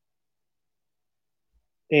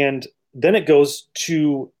 And then it goes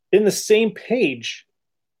to in the same page,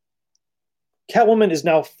 Catwoman is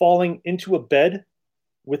now falling into a bed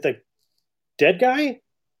with a dead guy,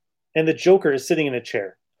 and the Joker is sitting in a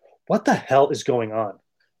chair. What the hell is going on?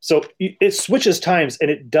 So it switches times, and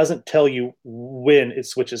it doesn't tell you when it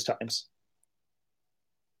switches times.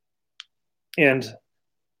 And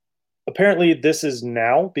apparently, this is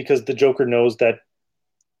now because the Joker knows that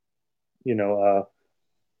you know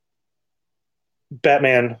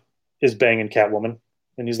Batman is banging Catwoman,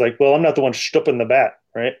 and he's like, "Well, I'm not the one stooping the bat,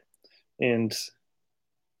 right?" And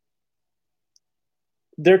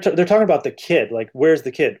they're talking about the kid. Like, where's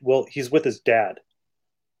the kid? Well, he's with his dad.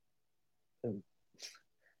 And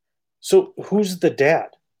so, who's the dad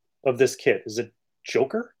of this kid? Is it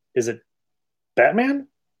Joker? Is it Batman?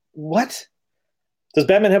 What? Does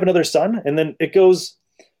Batman have another son? And then it goes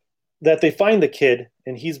that they find the kid,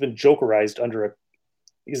 and he's been Jokerized under a.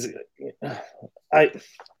 He's, I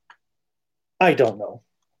I don't know.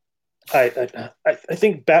 I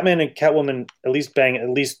think Batman and Catwoman at least bang at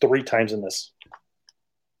least 3 times in this.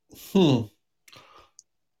 Hmm.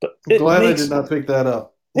 But I'm glad I did not pick that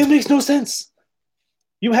up. it makes no sense.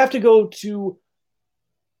 You have to go to.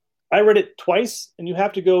 I read it twice, and you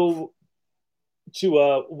have to go to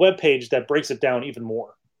a web page that breaks it down even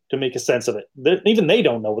more to make a sense of it. Even they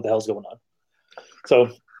don't know what the hell's going on. So,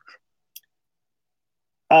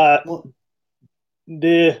 Well,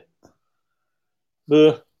 the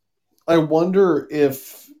the I wonder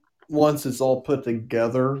if once it's all put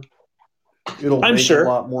together, it'll I'm make a sure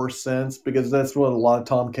lot more sense because that's what a lot of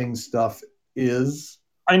Tom King stuff is.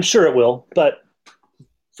 I'm sure it will, but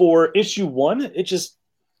for issue 1, it just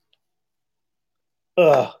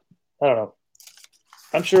I don't know.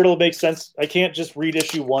 I'm sure it'll make sense. I can't just read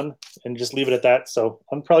issue 1 and just leave it at that. So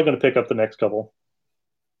I'm probably going to pick up the next couple.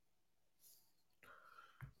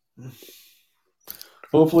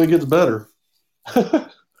 Hopefully, it gets better.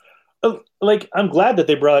 Like, I'm glad that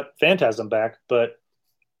they brought Phantasm back, but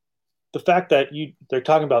the fact that they're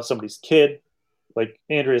talking about somebody's kid, like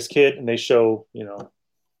Andrea's kid, and they show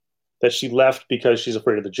that she left because she's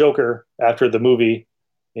afraid of the Joker after the movie,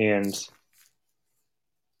 and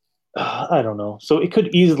I don't know. So it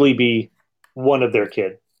could easily be one of their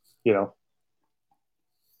kid, you know.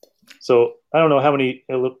 So I don't know how many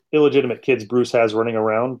illegitimate kids Bruce has running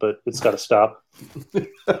around, but it's got to stop.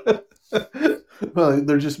 Well,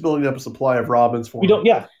 they're just building up a supply of Robins for We don't. him.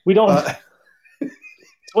 Yeah, we don't.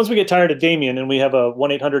 Once we get tired of Damien and we have a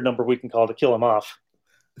 1-800 number we can call to kill him off,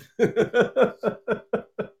 they'll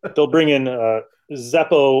bring in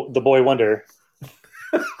Zeppo, the Boy Wonder,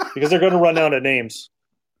 because they're going to run out of names.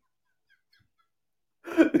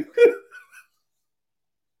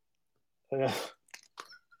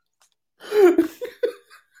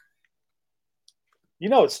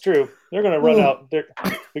 It's true. They're going to run out.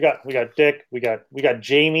 We got Dick. We got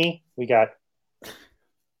Jamie. We got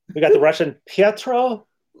the Russian Pietro,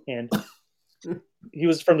 and he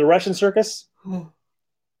was from the Russian circus.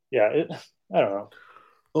 Yeah, I don't know.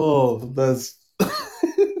 Oh, that's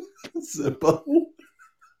Zippo.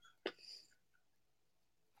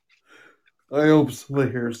 I hope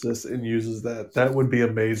somebody hears this and uses that. That would be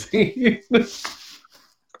amazing.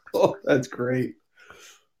 Oh, that's great.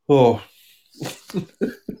 Oh.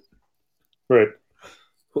 Right.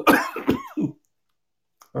 All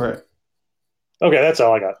right. Okay, that's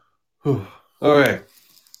all I got. All right.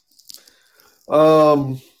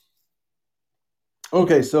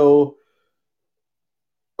 Okay, so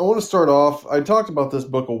I want to start off. I talked about this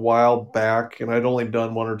book a while back, and I'd only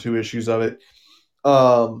done 1 or 2 issues of it.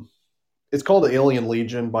 It's called The Alien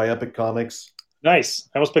Legion by Epic Comics. Nice.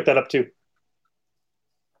 I almost picked that up too.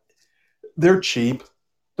 They're cheap.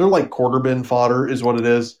 They're like quarter bin fodder, is what it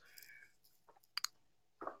is.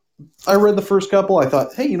 I read the first couple. I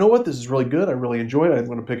thought, hey, you know what? This is really good. I really enjoyed it. I'm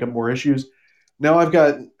going to pick up more issues. Now I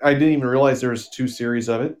didn't even realize there's 2 series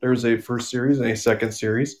of it. There's a first series and a second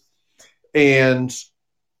series. And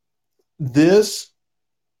this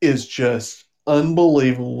is just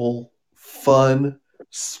unbelievable, fun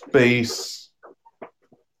space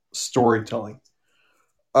storytelling.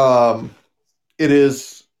 It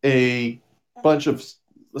is a bunch of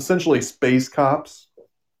essentially space cops.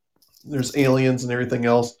 There's aliens and everything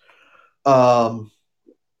else that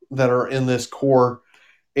are in this core,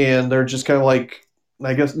 and they're just kind of like,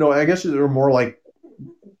 I guess no, I guess they're more like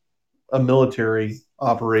a military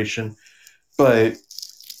operation, but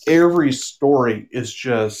every story is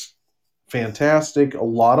just fantastic. A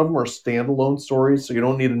lot of them are standalone stories, so you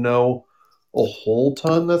don't need to know a whole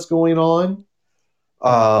ton that's going on.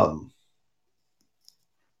 Um,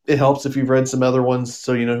 it helps if you've read some other ones,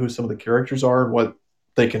 so you know who some of the characters are and what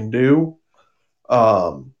they can do.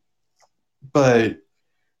 Um, but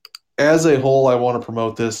as a whole, I want to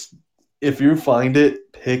promote this. If you find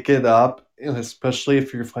it, pick it up, and especially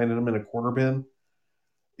if you're finding them in a corner bin,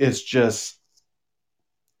 it's just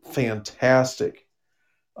fantastic.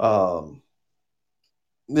 Um,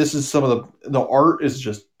 this is some of the art is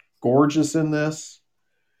just gorgeous in this.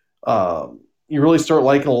 You really start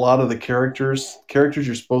liking a lot of the characters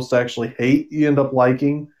you're supposed to actually hate. You end up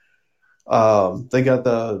liking. They got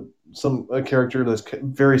a character that's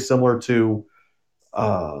very similar to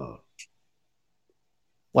uh,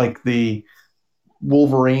 like the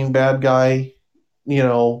Wolverine bad guy, you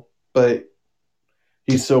know, but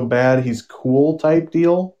he's so bad he's cool type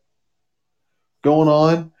deal going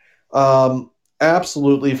on.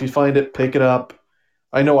 Absolutely, if you find it, pick it up.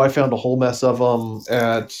 I know I found a whole mess of them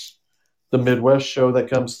at the Midwest show that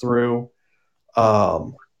comes through,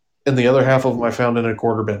 um, and the other half of them I found in a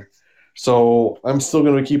quarter bin. So I'm still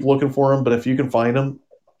going to keep looking for them, but if you can find them,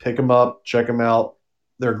 pick them up, check them out.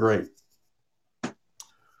 They're great.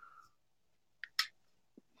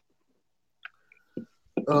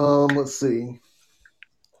 Let's see.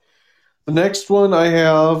 The next one I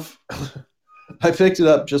have, I picked it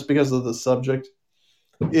up just because of the subject.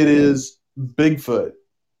 It is Bigfoot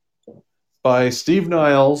by Steve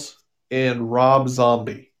Niles and Rob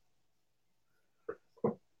Zombie.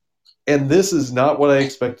 And this is not what I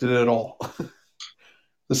expected at all.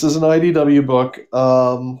 This is an IDW book.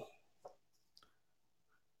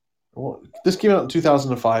 This came out in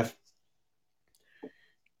 2005.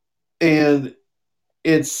 And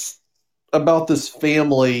it's about this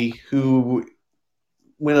family who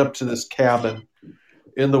went up to this cabin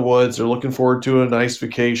in the woods. They're looking forward to a nice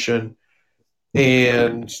vacation.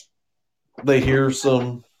 And they hear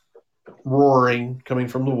some roaring coming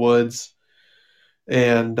from the woods.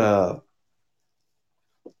 And they're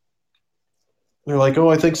like, oh,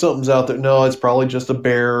 I think something's out there. No, it's probably just a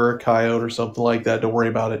bear or a coyote or something like that. Don't worry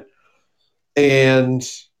about it. And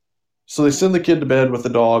so they send the kid to bed with the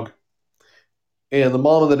dog. And the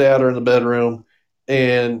mom and the dad are in the bedroom.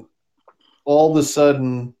 And all of a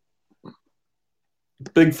sudden,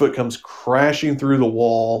 Bigfoot comes crashing through the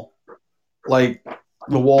wall like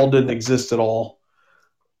the wall didn't exist at all.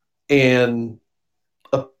 And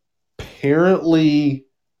apparently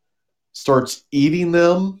starts eating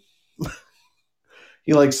them.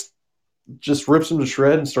 He like just rips them to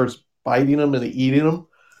shred and starts biting them and eating them.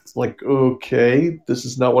 Like, okay, this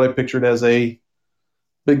is not what I pictured as a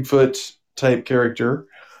Bigfoot type character.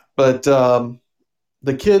 But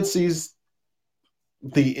the kid sees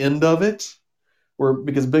the end of it, where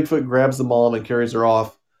because Bigfoot grabs the mom and carries her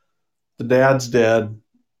off. The dad's dead,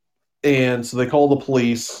 and so they call the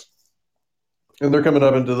police, and they're coming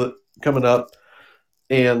up,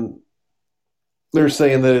 and they're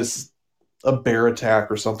saying that it's a bear attack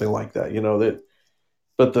or something like that. You know that,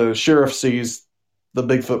 but the sheriff sees the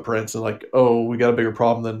big footprints and like, oh, we got a bigger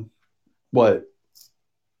problem than what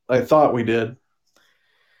I thought we did,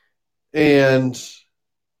 and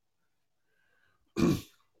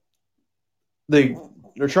they're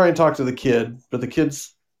trying to talk to the kid, but the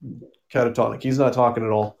kid's catatonic. He's not talking at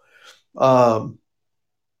all. Um,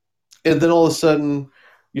 and then all of a sudden,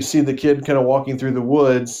 you see the kid kind of walking through the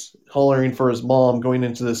woods, hollering for his mom, going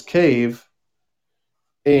into this cave,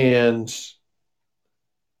 and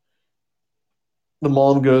the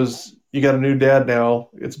mom goes, "You got a new dad now.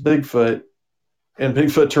 It's Bigfoot." And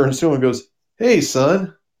Bigfoot turns to him and goes, "Hey,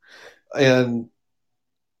 son." And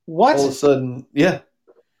all of a What? sudden, yeah.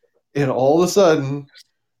 And all of a sudden,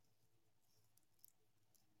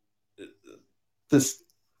 this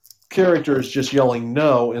character is just yelling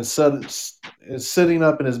no and is sitting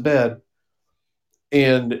up in his bed.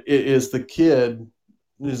 And it is the kid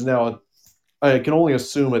is now, I can only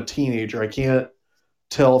assume a teenager. I can't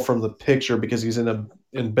tell from the picture because he's in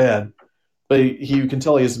bed, but you can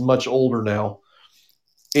tell he's much older now.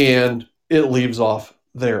 And it leaves off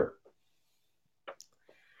there.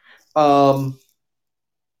 Um,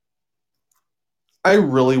 I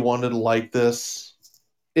really wanted to like this.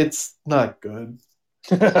 It's not good.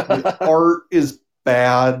 The art is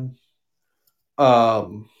bad.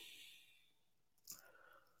 Um,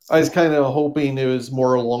 I was kind of hoping it was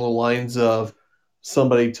more along the lines of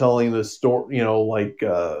somebody telling the story, you know, like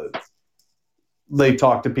they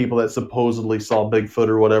talked to people that supposedly saw Bigfoot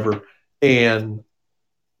or whatever, and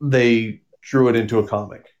they drew it into a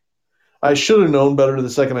comic. I should have known better the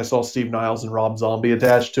second I saw Steve Niles and Rob Zombie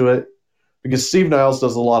attached to it, because Steve Niles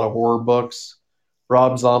does a lot of horror books.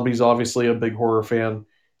 Rob Zombie's obviously a big horror fan.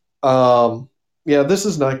 Um, yeah, this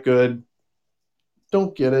is not good.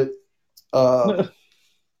 Don't get it. I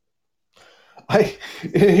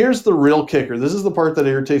Here's the real kicker. This is the part that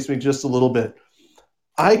irritates me just a little bit.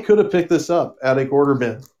 I could have picked this up at a quarter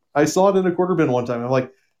bin. I saw it in a quarter bin one time. I'm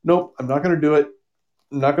like, nope, I'm not going to do it.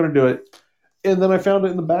 I'm not going to do it. And then I found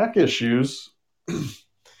it in the back issues,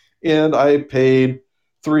 and I paid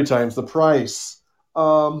 3 times the price.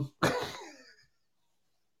 Ouch.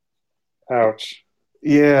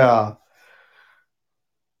 Yeah,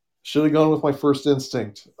 should have gone with my first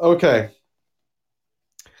instinct. Okay.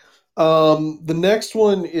 The next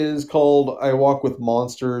one is called "I Walk with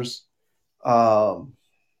Monsters," um,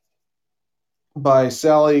 by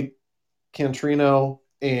Sally Cantrino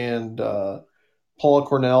and Paula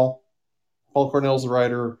Cornell. Paul Cornell's the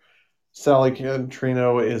writer. Sally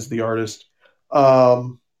Cantrino is the artist.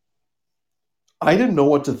 Um, I didn't know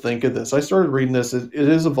what to think of this. I started reading this. It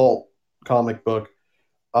is a Vault comic book.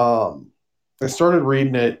 Um, I started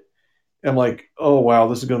reading it. I'm like, oh wow,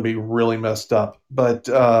 this is going to be really messed up. But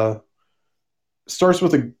starts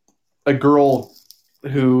with a girl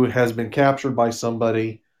who has been captured by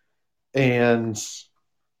somebody, and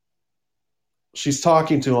she's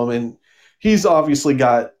talking to him, and he's obviously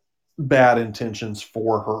got bad intentions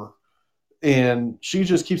for her, and she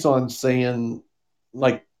just keeps on saying,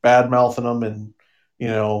 like, bad mouthing him, and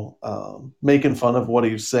making fun of what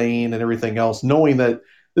he's saying and everything else, knowing that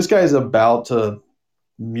this guy is about to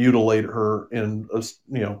mutilate her and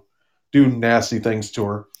do nasty things to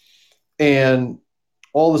her. And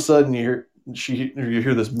all of a sudden you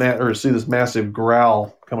hear this or see this massive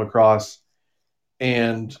growl come across,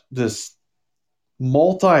 and this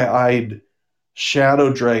multi-eyed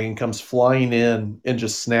shadow dragon comes flying in and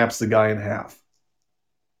just snaps the guy in half.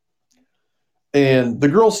 And the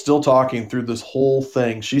girl's still talking through this whole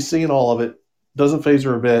thing. She's seeing all of it, doesn't faze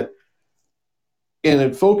her a bit. And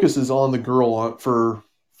it focuses on the girl for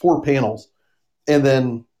 4 panels. And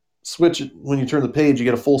then switch it, when you turn the page, you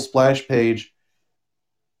get a full splash page.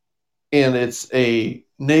 And it's a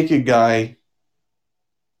naked guy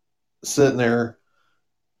sitting there.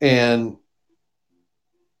 And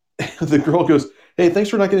the girl goes, "Hey, thanks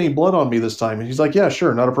for not getting any blood on me this time." And he's like, "Yeah,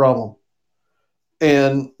 sure, not a problem."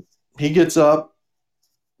 And he gets up,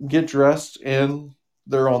 get dressed, and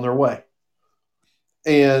they're on their way.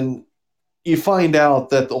 And you find out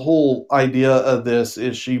that the whole idea of this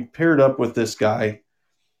is she paired up with this guy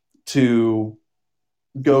to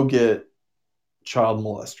go get child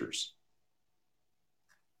molesters.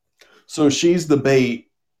 So she's the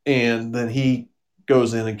bait, and then he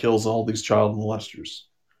goes in and kills all these child molesters,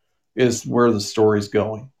 is where the story's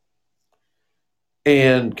going.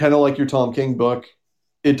 And kind of like your Tom King book,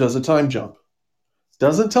 it does a time jump.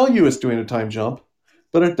 Doesn't tell you it's doing a time jump,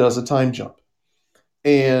 but it does a time jump.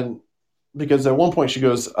 And because at one point she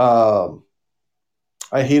goes, "I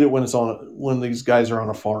hate it when these guys are on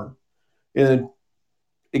a farm," and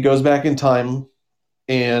it goes back in time,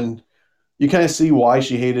 and you kind of see why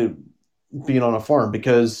she hated being on a farm,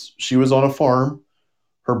 because she was on a farm.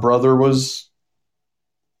 Her brother was,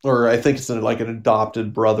 or I think it's like an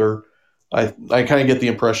adopted brother. I kind of get the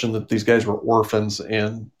impression that these guys were orphans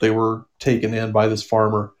and they were taken in by this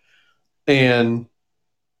farmer. And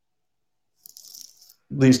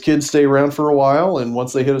these kids stay around for a while, and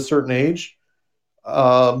once they hit a certain age,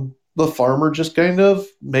 the farmer just kind of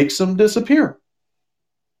makes them disappear.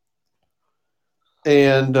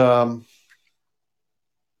 And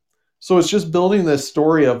so it's just building this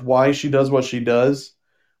story of why she does what she does.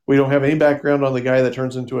 We don't have any background on the guy that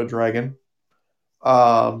turns into a dragon.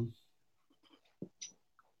 Um,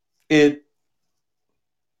 it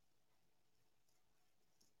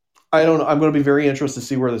I don't know. I'm going to be very interested to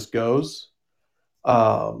see where this goes.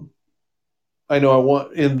 Um, I know I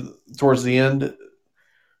want in towards the end,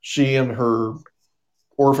 she and her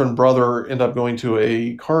orphan brother end up going to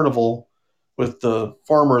a carnival with the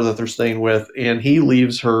farmer that they're staying with, and he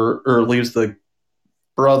leaves the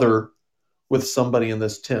brother with somebody in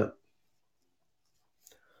this tent.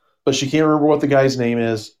 But she can't remember what the guy's name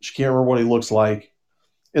is. She can't remember what he looks like.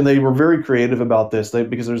 And they were very creative about this,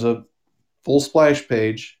 because there's a full splash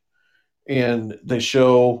page, and they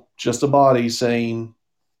show just a body saying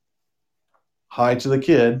hi to the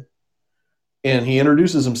kid, and he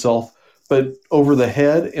introduces himself, but over the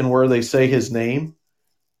head and where they say his name,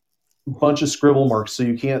 a bunch of scribble marks, so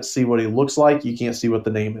you can't see what he looks like, you can't see what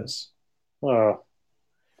the name is. Oh.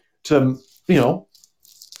 To you know,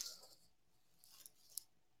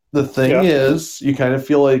 the thing Yeah. is, you kind of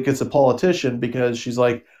feel like it's a politician because she's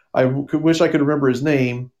like, wish I could remember his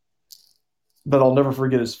name, but I'll never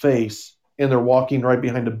forget his face. And they're walking right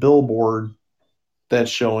behind a billboard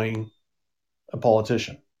that's showing a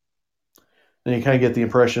politician. And you kind of get the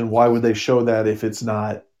impression, why would they show that if it's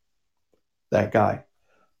not that guy?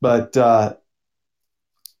 But I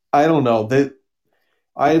don't know.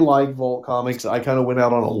 I like Vault Comics. I kind of went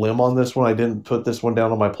out on a limb on this one. I didn't put this one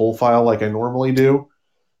down on my pull file like I normally do,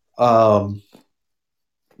 um,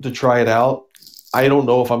 to try it out. I don't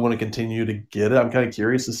know if I'm going to continue to get it. I'm kind of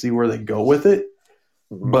curious to see where they go with it,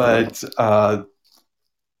 Mhm. but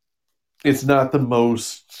it's not the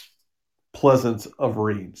most pleasant of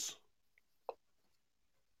reads.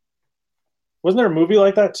 Wasn't there a movie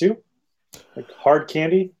like that too? Like Hard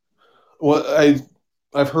Candy? Well,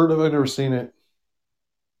 I've heard of it, I've never seen it.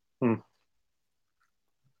 Hmm.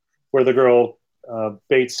 Where the girl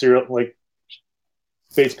baits serial like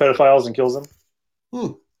baits pedophiles and kills them.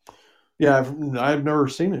 Hmm. Yeah, I've never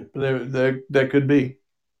seen it, but that could be.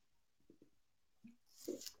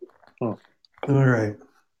 Hmm. All right.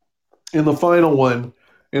 And the final one,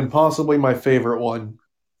 and possibly my favorite one,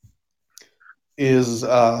 is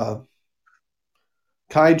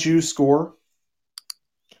Kaiju Score,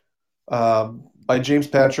 by James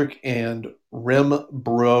Patrick and Rem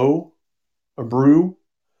Brew.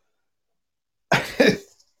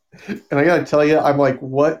 And I gotta tell you, I'm like,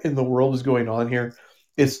 what in the world is going on here?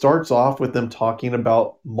 It starts off with them talking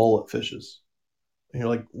about mullet fishes. And you're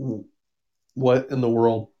like, what in the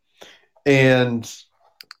world? And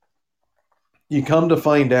you come to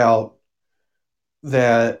find out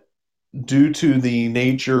that due to the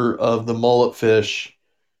nature of the mullet fish,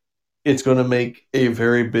 it's going to make a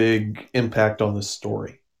very big impact on the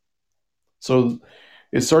story. So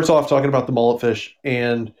it starts off talking about the mullet fish,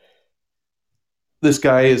 and this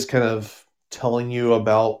guy is kind of telling you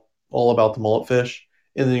about all about the mullet fish,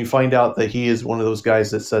 and then you find out that he is one of those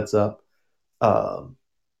guys that sets up um,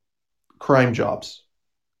 crime jobs.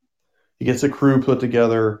 He gets a crew put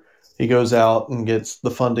together. He goes out and gets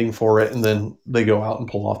the funding for it, and then they go out and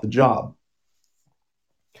pull off the job.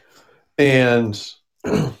 And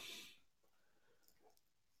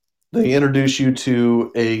they introduce you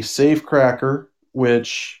to a safe cracker,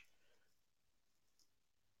 which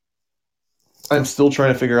I'm still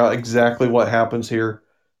trying to figure out exactly what happens here.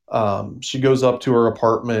 She goes up to her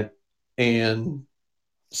apartment, and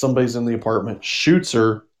somebody's in the apartment, shoots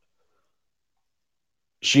her.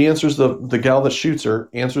 She answers the gal that shoots her,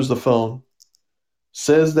 answers the phone,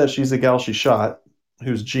 says that she's the gal she shot,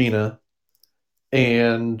 who's Gina,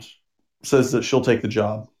 and says that she'll take the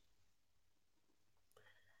job.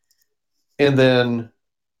 And then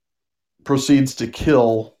proceeds to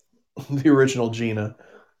kill the original Gina,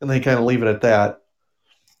 and they kind of leave it at that.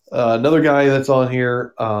 Another guy that's on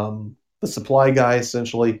here, the supply guy,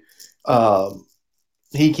 essentially, um,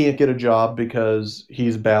 he can't get a job because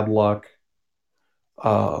he's bad luck.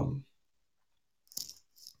 Um,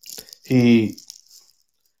 he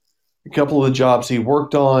a couple of the jobs he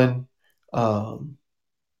worked on. Um,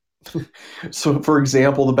 so, for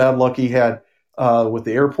example, the bad luck he had with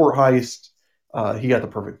the airport heist, he got the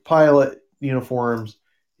perfect pilot uniforms.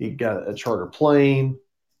 He got a charter plane.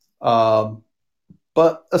 Um,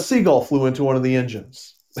 but a seagull flew into one of the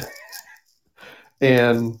engines.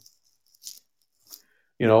 And,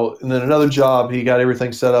 and then another job, he got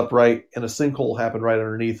everything set up right, and a sinkhole happened right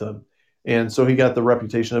underneath him. And so he got the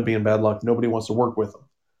reputation of being bad luck. Nobody wants to work with him.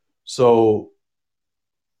 So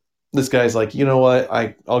this guy's like, you know what?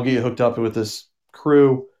 I'll get you hooked up with this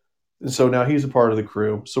crew. And so now he's a part of the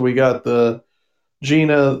crew. So we got the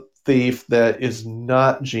Gina thief that is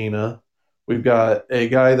not Gina. We've got a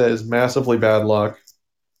guy that is massively bad luck.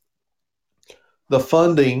 The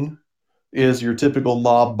funding is your typical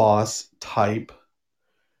mob boss type.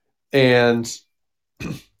 And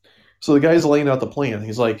so the guy's laying out the plan.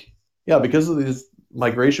 He's like, yeah, because of these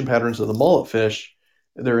migration patterns of the mullet fish,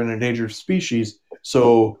 they're an endangered species.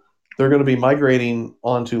 So they're going to be migrating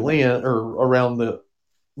onto land or around the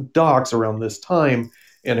docks around this time,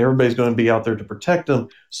 and everybody's going to be out there to protect them.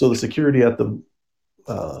 So the security at the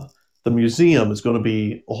museum is going to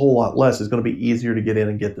be a whole lot less. It's going to be easier to get in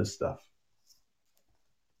and get this stuff.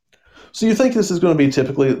 So you think this is going to be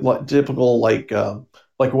typical like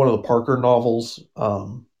one of the Parker novels?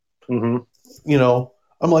 Mm-hmm.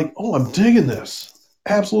 I'm like, oh, I'm digging this,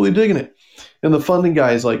 absolutely digging it. And the funding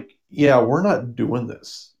guy is like, yeah, we're not doing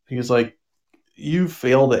this. He's like, you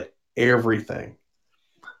failed at everything.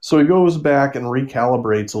 So he goes back and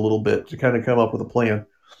recalibrates a little bit to kind of come up with a plan.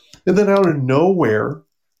 And then out of nowhere,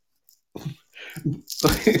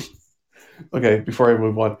 Okay, before I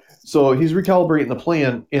move on. So he's recalibrating the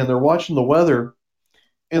plan, and they're watching the weather,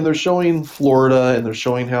 and they're showing Florida, and they're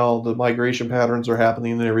showing how the migration patterns are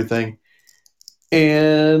happening and everything.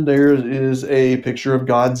 And there is a picture of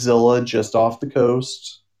Godzilla just off the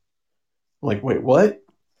coast. I'm like, wait, what?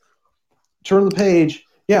 Turn the page.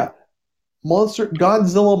 Yeah,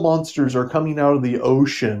 Godzilla monsters are coming out of the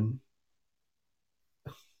ocean.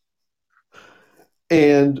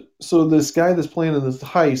 And so this guy that's planning this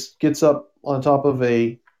heist gets up on top of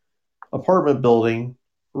a apartment building,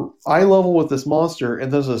 eye level with this monster,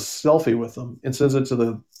 and does a selfie with him and sends it to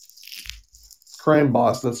the crime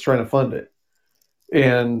boss that's trying to fund it.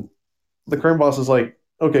 And the crime boss is like,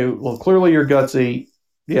 okay, well, clearly you're gutsy.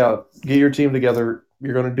 Yeah, get your team together.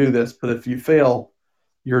 You're going to do this. But if you fail,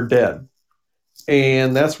 you're dead.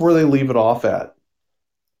 And that's where they leave it off at.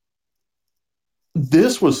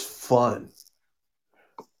 This was fun.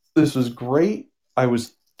 This was great. I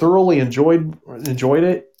was thoroughly enjoyed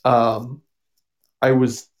it. I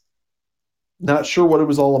was not sure what it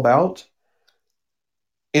was all about,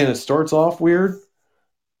 and it starts off weird,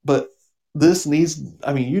 but this needs.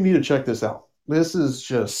 I mean, you need to check this out. This is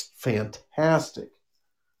just fantastic.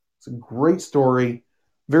 It's a great story,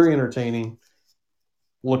 very entertaining.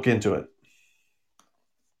 Look into it,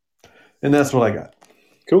 and that's what I got.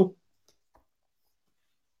 Cool.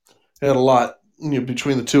 Had a lot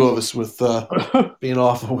between the two of us with being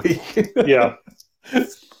off a week. Yeah.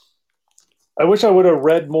 I wish I would have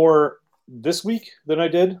read more this week than I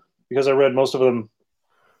did because I read most of them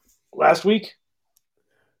last week.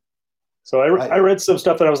 So I read some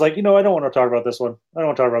stuff that I was like, I don't want to talk about this one. I don't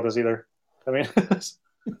want to talk about this either. I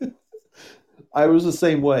mean, I was the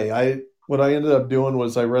same way. What I ended up doing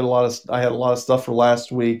was I had a lot of stuff for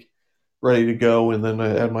last week ready to go, and then I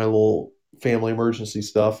had my little family emergency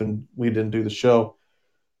stuff, and we didn't do the show.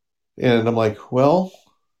 And I'm like, well,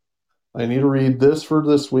 I need to read this for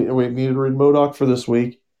this week. We need to read MODOK for this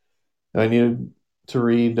week. I needed to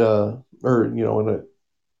read, in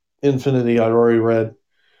Infinity I'd already read.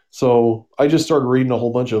 So I just started reading a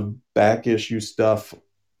whole bunch of back issue stuff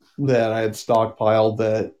that I had stockpiled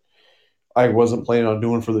that I wasn't planning on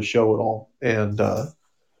doing for the show at all. And it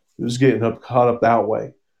was getting caught up that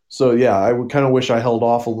way. So yeah, I would kind of wish I held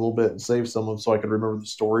off a little bit and saved some of them so I could remember the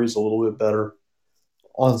stories a little bit better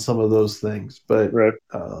on some of those things. But, right.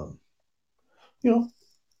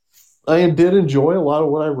 I did enjoy a lot of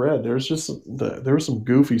what I read. There was some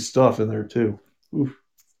goofy stuff in there too. Oof.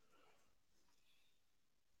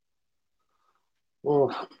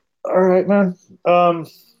 Well, all right, man.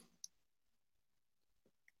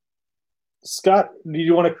 Scott, do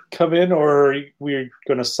you want to come in or are we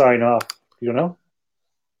going to sign off? You know?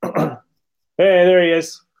 Hey, there he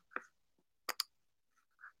is.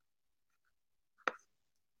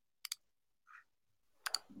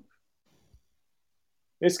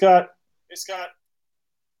 Hey, Scott. Hey, Scott.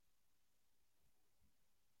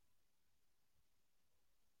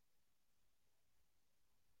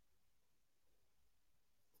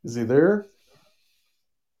 Is he there?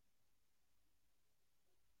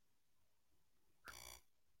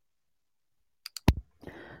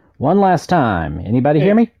 One last time. Anybody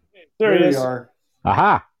hear me? There he is. You are.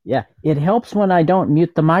 Aha. Yeah. It helps when I don't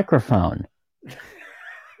mute the microphone.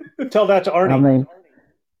 Tell that to Arnie. I mean,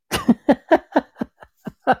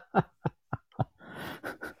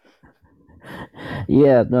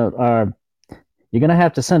 yeah, no, you're going to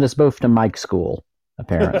have to send us both to mic school,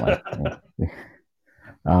 apparently.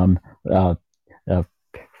 um, uh,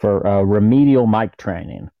 for remedial mic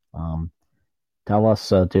training. Tell us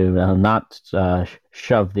to not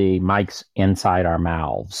shove the mics inside our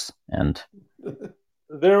mouths and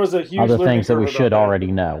there was a huge other things that we should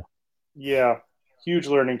already know. Yeah, huge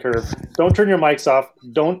learning curve. Don't turn your mics off.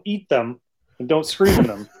 Don't eat them, and don't scream in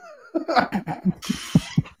them.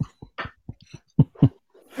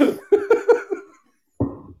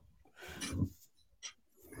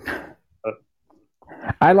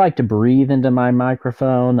 I like to breathe into my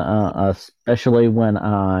microphone, especially when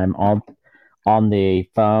I'm on the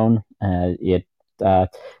phone. It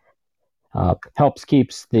helps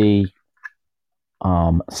keeps the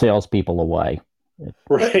salespeople away.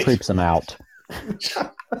 It creeps them out.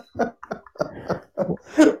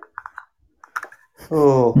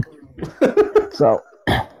 Oh.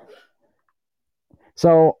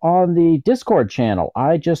 So on the Discord channel,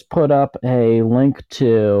 I just put up a link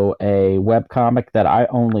to a webcomic that I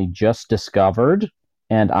only just discovered,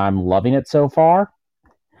 and I'm loving it so far.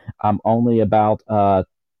 I'm only about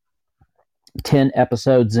 10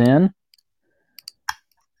 episodes in,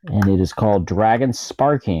 and it is called Dragon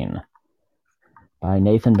Sparking by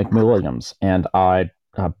Nathan McWilliams. And I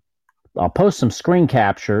I'll post some screen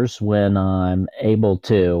captures when I'm able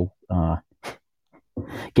to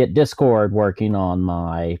get Discord working on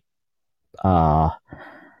my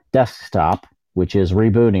desktop, which is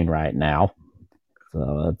rebooting right now.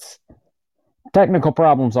 So it's technical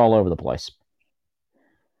problems all over the place.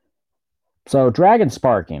 So Dragon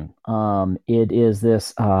Sparking, it is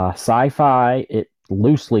this sci-fi,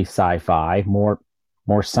 loosely sci-fi, more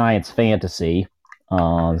science fantasy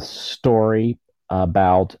story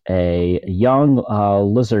about a young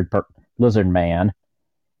lizard man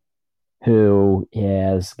who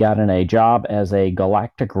has gotten a job as a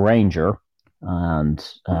galactic ranger, and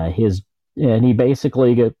his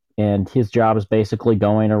job is basically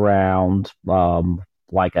going around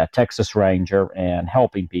like a Texas Ranger and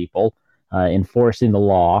helping people, enforcing the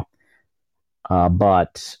law.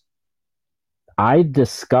 But I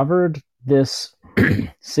discovered this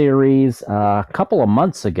series a couple of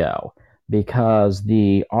months ago because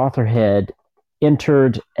the author had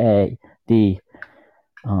entered the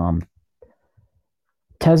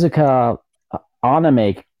Tezuka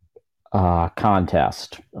anime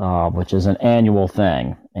contest, which is an annual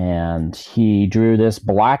thing, and he drew this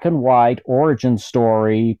black and white origin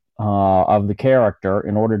story of the character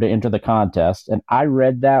in order to enter the contest. And I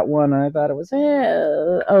read that one and I thought it was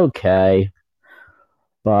okay,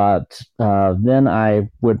 but then I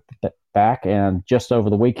went back and just over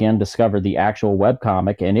the weekend discovered the actual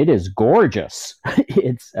webcomic, and it is gorgeous.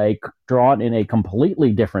 It's drawn in a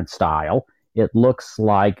completely different style. It looks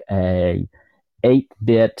like a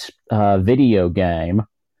 8-bit video game,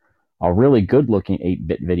 a really good-looking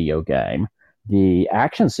 8-bit video game. The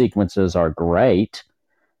action sequences are great.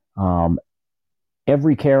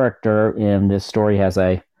 Every character in this story has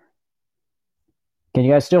a... Can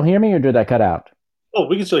you guys still hear me, or did I cut out? Oh,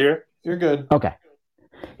 we can still hear. You're good. Okay.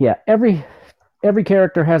 Yeah, every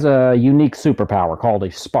character has a unique superpower called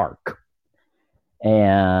a spark.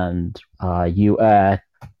 And you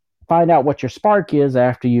find out what your spark is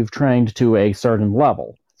after you've trained to a certain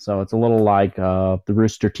level. So it's a little like the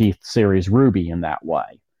Rooster Teeth series RWBY in that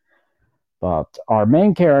way. But our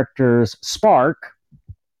main character's spark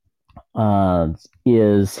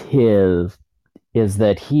is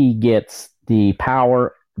that he gets the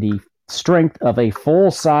power, the strength of a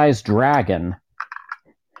full-size dragon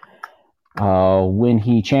when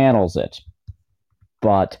he channels it.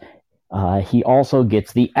 But he also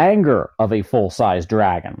gets the anger of a full-size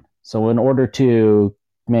dragon. So in order to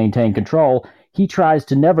maintain control, he tries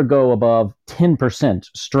to never go above 10%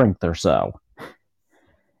 strength or so.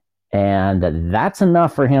 And that's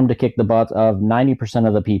enough for him to kick the butt of 90%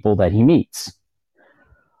 of the people that he meets.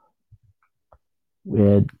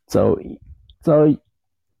 So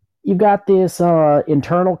you've got this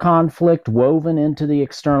internal conflict woven into the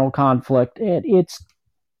external conflict. It's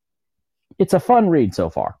a fun read so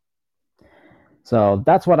far. So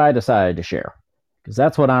that's what I decided to share, because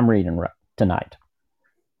that's what I'm reading tonight.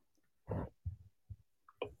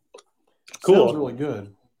 Cool. Sounds really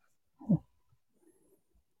good.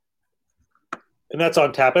 And that's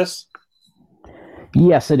on Tapas?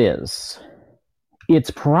 Yes, it is.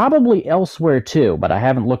 It's probably elsewhere too, but I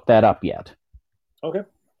haven't looked that up yet. Okay,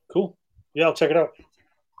 cool. Yeah, I'll check it out.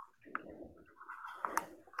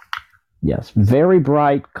 Yes, very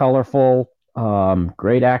bright, colorful,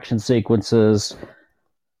 great action sequences.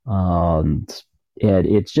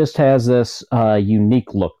 It just has this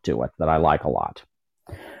unique look to it that I like a lot.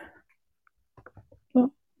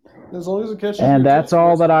 As long as it catches. And that's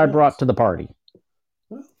all that I brought to the party.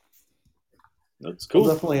 That's cool.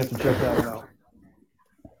 We'll definitely have to check that out.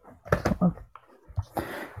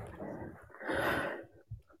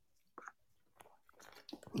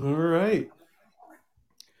 All right.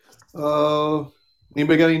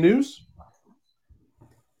 Anybody got any news?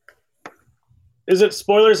 Is it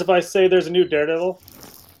spoilers if I say there's a new Daredevil?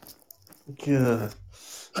 Yeah.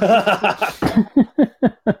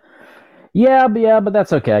 Yeah, but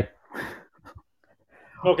that's okay.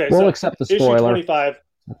 Okay, We'll so accept the issue spoiler. 25,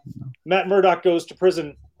 Matt Murdock goes to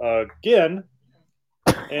prison again,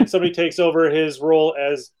 and somebody takes over his role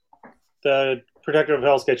as the protector of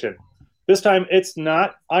Hell's Kitchen. This time, it's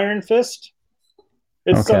not Iron Fist.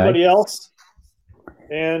 It's somebody else.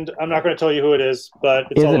 And I'm not going to tell you who it is, but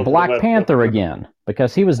it's Is all it over Black the web. Panther again?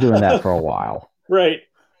 Because he was doing that for a while. Right.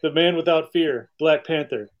 The Man Without Fear, Black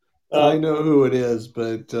Panther. I know who it is,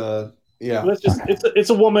 but yeah. It's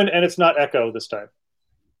a woman, and it's not Echo this time.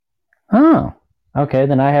 Oh, okay.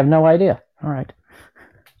 Then I have no idea. All right.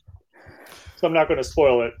 So I'm not going to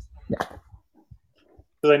spoil it. Yeah.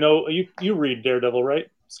 Because I know you read Daredevil, right,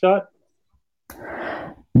 Scott?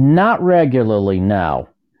 Not regularly, no.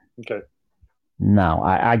 Okay. No,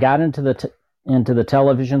 I got into the into the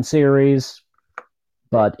television series,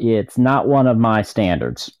 but it's not one of my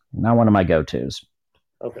standards, not one of my go-tos.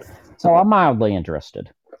 Okay. So I'm mildly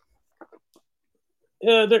interested.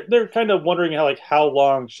 Yeah, they're kind of wondering how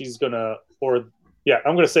long she's gonna, or yeah,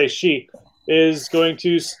 I'm gonna say she is going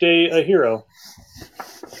to stay a hero.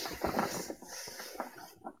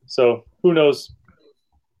 So who knows?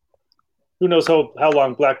 Who knows how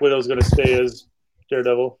long Black Widow is gonna stay as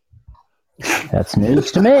Daredevil? That's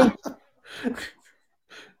news to me.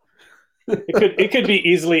 It could be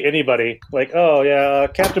easily anybody. Like, oh yeah,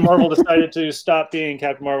 Captain Marvel decided to stop being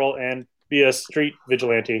Captain Marvel and be a street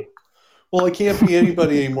vigilante. Well, it can't be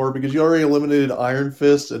anybody anymore because you already eliminated Iron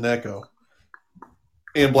Fist and Echo.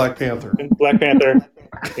 And Black Panther. And Black Panther.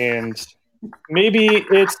 And maybe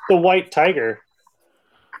it's the White Tiger.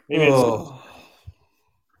 Maybe it's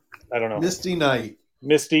I don't know. Misty Knight.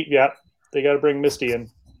 Misty, yeah. They gotta bring Misty in.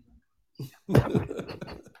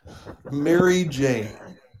 Mary Jane.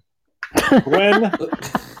 When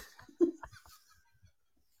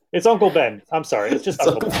it's Uncle Ben. I'm sorry, it's just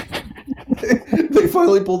Uncle Ben. They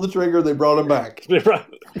finally pulled the trigger. They brought him back. They brought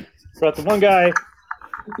the one guy,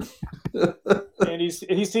 and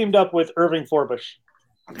he's teamed up with Irving Forbush.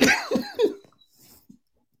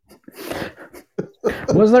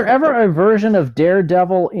 Was there ever a version of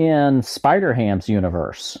Daredevil in Spider-Ham's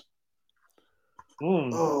universe?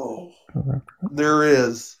 Oh, there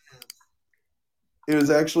is. It was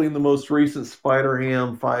actually in the most recent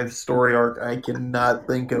Spider-Ham 5-story arc. I cannot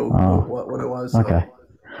think of what it was. Okay.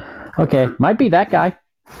 Okay, might be that guy.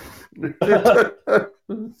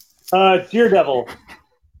 Daredevil.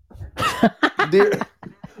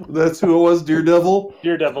 That's who it was, Daredevil?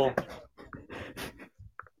 Daredevil.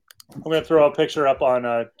 I'm going to throw a picture up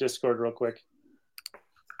on Discord real quick.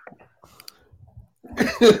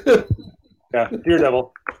 Yeah,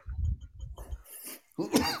 Daredevil.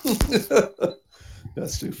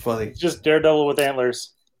 That's too funny. It's just Daredevil with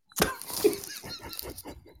antlers.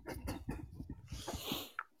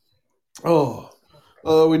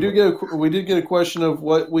 We did get a question of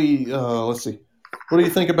what we let's see. What do you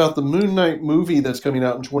think about the Moon Knight movie that's coming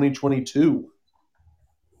out in 2022?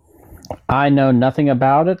 I know nothing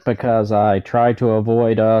about it because I try to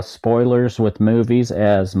avoid spoilers with movies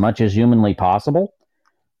as much as humanly possible.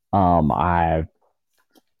 I'm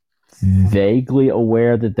vaguely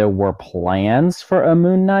aware that there were plans for a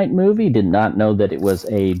Moon Knight movie. Did not know that it was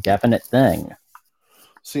a definite thing.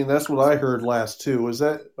 See, that's what I heard last too. Was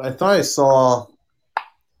that I thought I saw?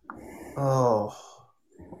 Oh,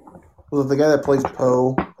 was it the guy that plays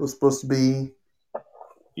Poe? Was supposed to be?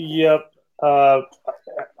 Yep.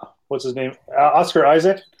 What's his name? Oscar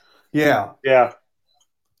Isaac. Yeah. Yeah.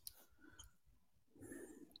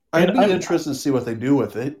 I'd be interested to see what they do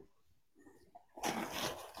with it.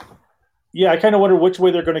 Yeah, I kind of wonder which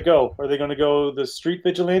way they're going to go. Are they going to go the street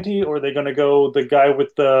vigilante, or are they going to go the guy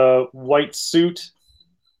with the white suit?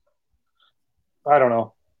 I don't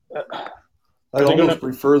know. I almost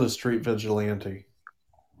prefer the street vigilante.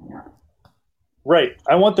 Right.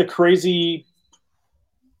 I want the crazy.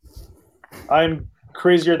 I'm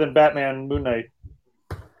crazier than Batman Moon Knight.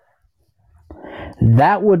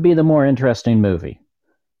 That would be the more interesting movie.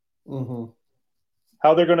 Mm-hmm.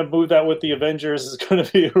 How they're going to move that with the Avengers is going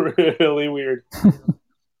to be really weird.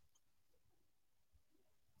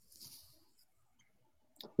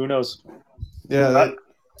 Who knows? Yeah.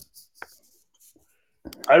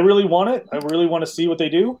 I really want it. I really want to see what they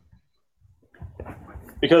do.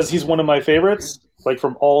 Because he's one of my favorites, like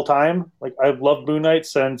from all time. Like I've loved Moon Knight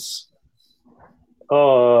since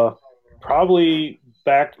probably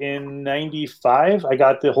back in 95. I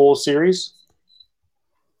got the whole series.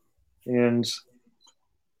 And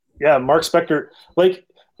yeah, Mark Spector, like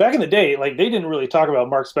back in the day, like they didn't really talk about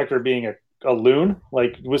Mark Spector being a loon,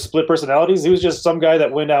 like with split personalities. He was just some guy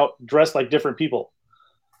that went out dressed like different people.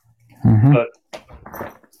 Mm-hmm. But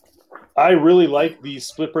I really like the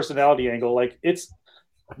split personality angle. Like it's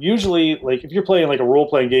usually like if you're playing like a role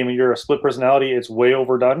playing game and you're a split personality, it's way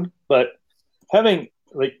overdone. But having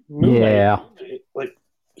like Moon Knight, like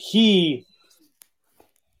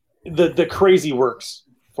the crazy works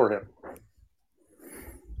for him.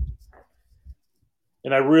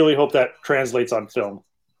 And I really hope that translates on film.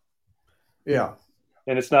 Yeah.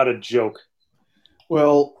 And it's not a joke.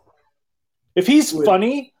 Well, if he's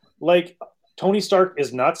funny, like Tony Stark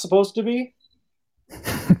is not supposed to be,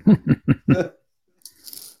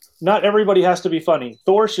 not everybody has to be funny.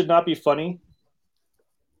 Thor should not be funny.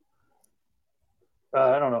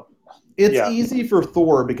 I don't know. It's easy for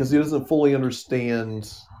Thor because he doesn't fully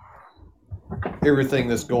understand everything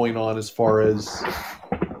that's going on as far as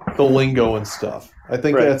the lingo and stuff. I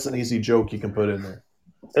think that's an easy joke you can put in there.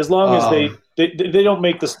 As long as they don't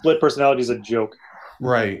make the split personalities a joke.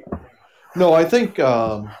 Right. No, I think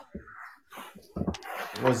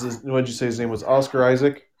what'd you say his name was? Oscar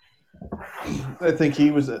Isaac. I think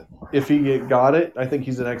he was, if he got it, I think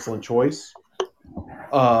he's an excellent choice.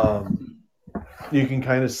 You can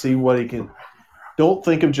kind of see what he can. Don't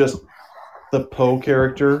think of just the Poe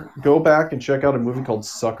character. Go back and check out a movie called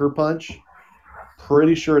Sucker Punch.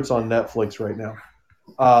 Pretty sure it's on Netflix right now.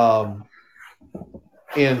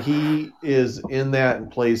 And he is in that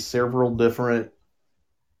and plays several different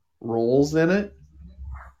roles in it.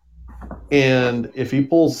 And if he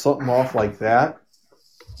pulls something off like that,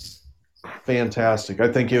 fantastic.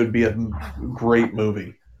 I think it would be a great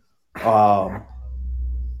movie. But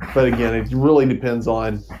again, it really depends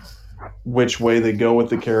on which way they go with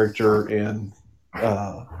the character, and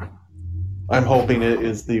I'm hoping it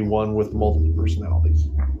is the one with multiple personalities.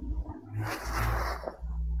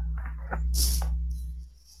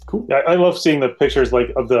 Cool. Yeah, I love seeing the pictures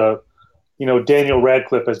like of the, Daniel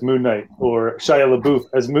Radcliffe as Moon Knight or Shia LaBeouf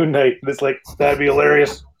as Moon Knight. It's like, that'd be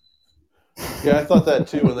hilarious. Yeah, I thought that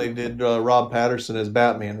too when they did Rob Patterson as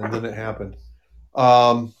Batman, and then it happened.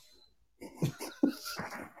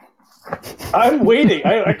 I'm waiting.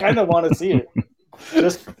 I kind of want to see it.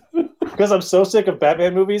 Just because I'm so sick of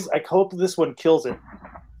Batman movies, I hope this one kills it.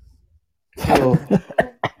 Oh.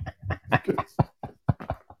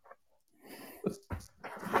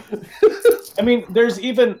 I mean, there's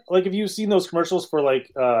even like, if you've seen those commercials for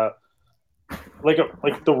like the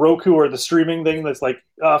Roku or the streaming thing that's like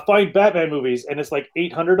find Batman movies, and it's like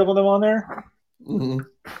 800 of them on there. Mm-hmm.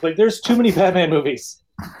 Like, there's too many Batman movies.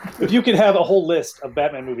 If you could have a whole list of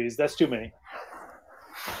Batman movies, that's too many.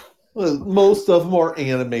 Well, most of them are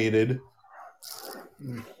animated.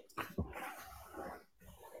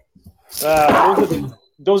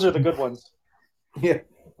 Those are the good ones. Yeah.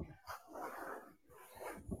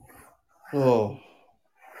 Oh.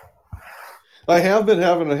 I have been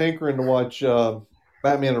having a hankering to watch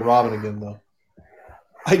Batman and Robin again, though.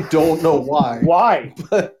 I don't know why. Why?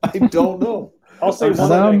 But I don't know. I'll say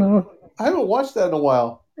one thing. I haven't watched that in a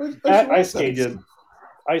while. Ice skates.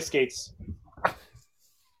 Ice skates.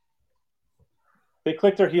 They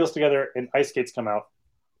click their heels together and ice skates come out.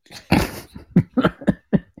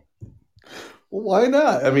 Why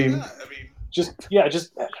not? I mean, just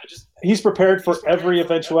he's prepared for every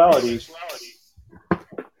eventuality.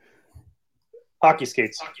 Hockey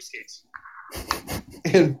skates.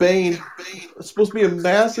 And Bane is supposed to be a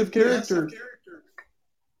massive character.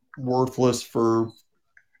 Worthless for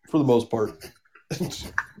the most part.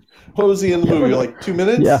 What was he in the movie? Like 2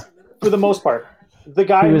 minutes? Yeah. For the most part. The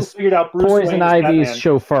guy who figured out Bruce Poison Wayne Ivy's Batman.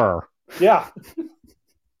 chauffeur. Yeah.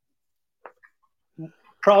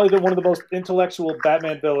 Probably one of the most intellectual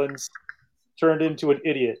Batman villains turned into an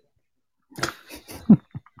idiot.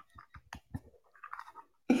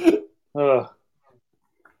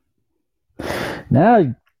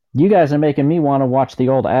 Now you guys are making me want to watch the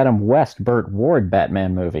old Adam West, Burt Ward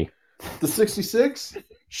Batman movie. The 66?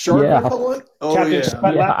 Shark Yeah. Republic? Oh,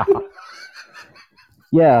 Captain yeah.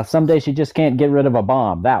 Yeah, someday she just can't get rid of a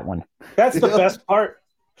bomb. That one. That's the best part.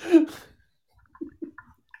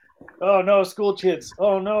 Oh, no, school kids.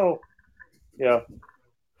 Oh, no. Yeah.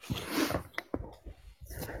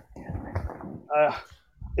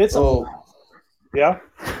 It's... Yeah?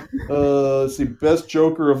 Let's see. Best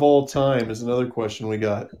Joker of all time is another question we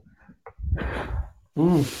got.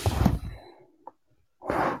 Oof.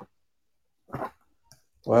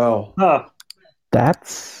 Wow. Huh.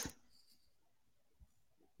 That's...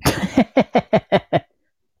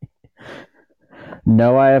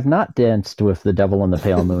 No, I have not danced with the devil in the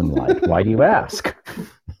pale moonlight. Why do you ask?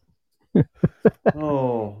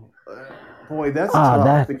 Oh, boy, that's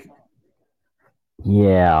tough.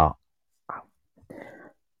 Yeah.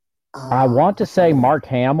 I want to say Mark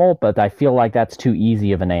Hamill, but I feel like that's too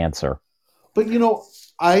easy of an answer. But,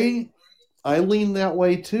 I lean that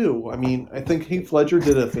way, too. I mean, I think Heath Ledger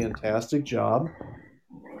did a fantastic job.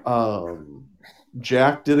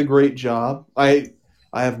 Jack did a great job. I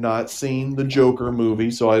have not seen the Joker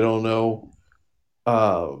movie, so I don't know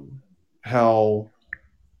how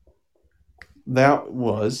that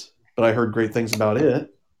was, but I heard great things about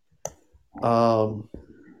it.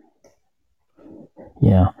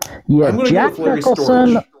 Yeah. Jack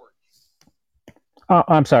Nicholson.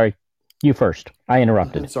 I'm sorry. You first. I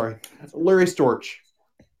interrupted. I'm sorry. Larry Storch,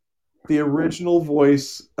 the original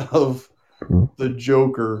voice of the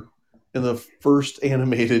Joker in the first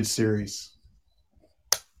animated series.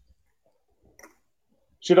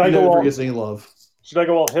 Should I go all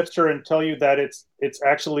hipster and tell you that it's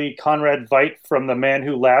actually Conrad Veidt from The Man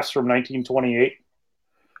Who Laughs from 1928?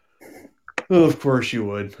 Of course you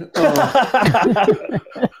would.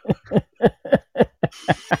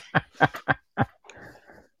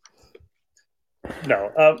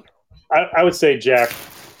 No, I would say Jack.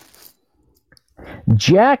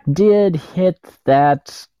 Jack did hit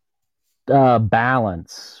that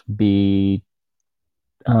balance between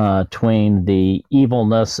the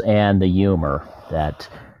evilness and the humor that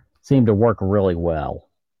seemed to work really well.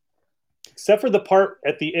 Except for the part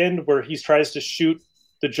at the end where he tries to shoot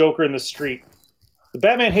the Joker in the street. The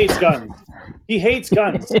Batman hates guns. He hates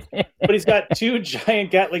guns, but he's got 2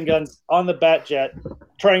 giant Gatling guns on the Batjet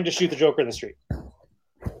trying to shoot the Joker in the street.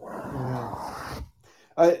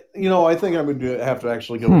 I think I'm going to have to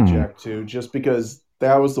actually go with Jack too, just because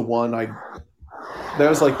that was the one that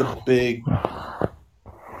was like the big,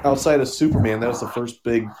 outside of Superman, that was the first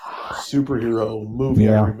big superhero movie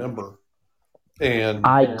I remember. And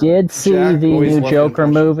I did see the new Joker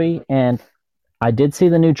movie, and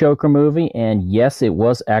yes, it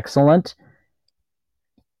was excellent.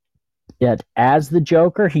 Yet, as the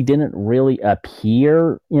Joker, he didn't really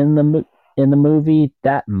appear in the movie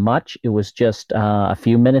that much. It was just a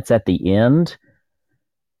few minutes at the end.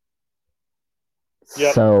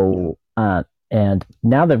 Yep. So, and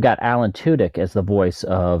now they've got Alan Tudyk as the voice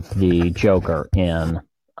of the Joker in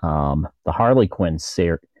the Harley Quinn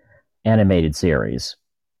animated series,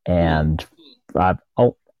 and I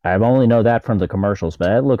only know that from the commercials, but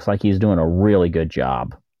it looks like he's doing a really good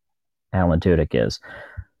job. Alan Tudyk is.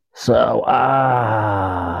 So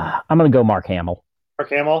I'm going to go Mark Hamill. Mark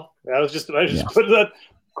Hamill? I was just putting that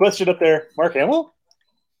question up there. Mark Hamill?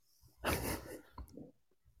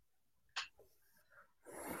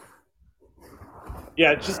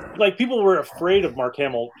 Yeah, just like people were afraid of Mark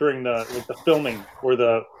Hamill during the filming or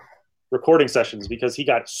the recording sessions because he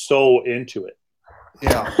got so into it.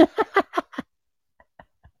 Yeah.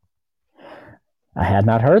 I had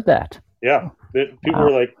not heard that. Yeah. People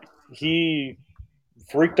were like, he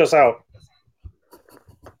freaked us out.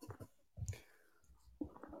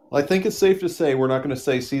 Well, I think it's safe to say we're not going to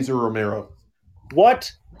say Cesar Romero.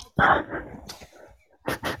 What?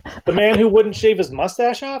 The man who wouldn't shave his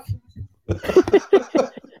mustache off?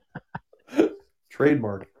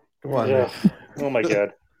 Trademark. Come on. Yeah. Oh my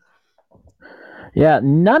God. Yeah,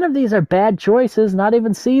 none of these are bad choices, not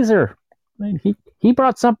even Caesar. I mean, he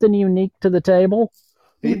brought something unique to the table.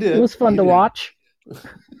 He did. It was fun to watch.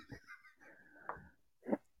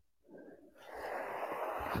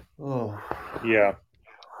 Oh. Yeah.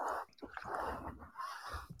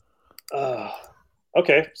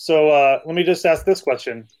 Okay, so let me just ask this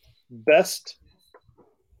question. Best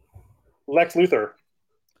Lex Luthor?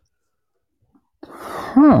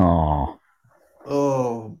 Huh.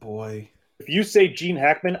 Oh, boy. If you say Gene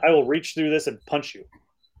Hackman, I will reach through this and punch you.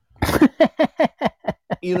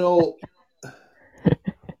 You know,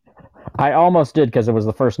 I almost did because it was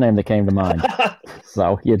the first name that came to mind.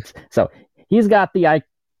 So he's got the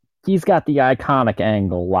iconic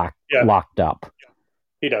angle locked up.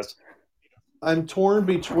 He does. I'm torn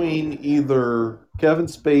between either Kevin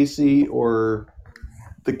Spacey or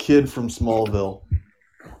the kid from Smallville.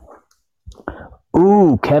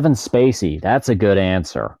 Ooh, Kevin Spacey. That's a good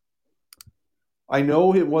answer. I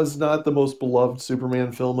know it was not the most beloved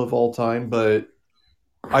Superman film of all time, but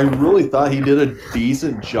I really thought he did a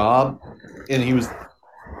decent job, and he was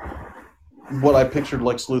what I pictured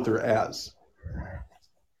Lex Luthor as.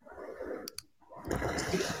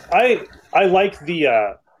 I like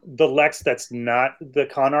the Lex that's not the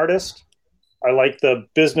con artist. I like the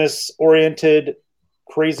business-oriented,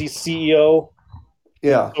 crazy CEO.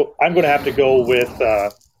 Yeah. So I'm going to have to go with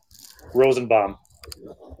Rosenbaum.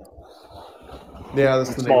 Yeah,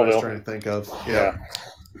 that's the name I was trying to think of. Yeah.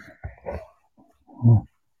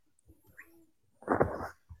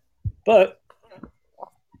 But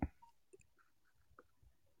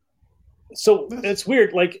so it's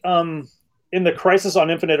weird. Like in the Crisis on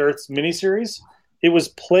Infinite Earths miniseries, it was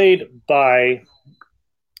played by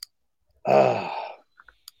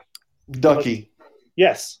Ducky.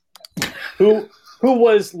 Yes, who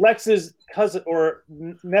was Lex's cousin or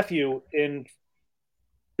nephew in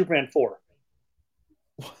Superman 4.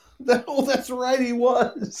 Oh, that's right, he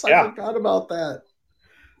was. I forgot about that.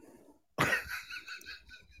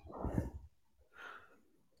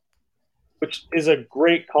 Which is a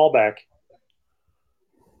great callback.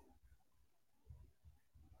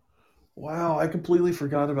 Wow, I completely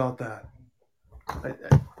forgot about that.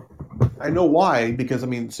 I know why, because, I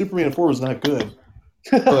mean, Superman 4 was not good.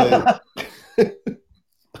 But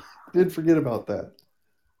did forget about that.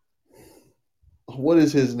 What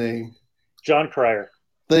is his name? John Cryer.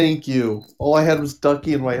 Thank you. All I had was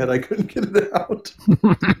Ducky in my head. I couldn't get it out.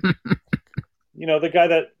 You know, the guy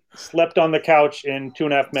that slept on the couch in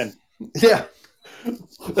 2.5 Men. Yeah.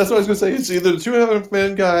 That's what I was going to say. It's either the 2.5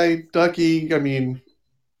 Men guy, Ducky. I mean,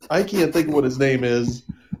 I can't think of what his name is.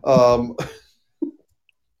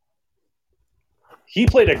 He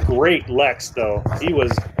played a great Lex, though. He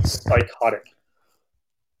was psychotic.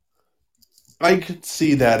 I could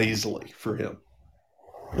see that easily for him.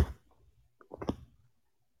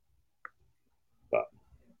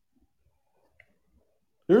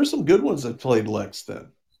 There are some good ones that played Lex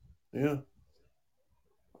then. Yeah.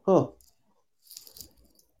 Huh.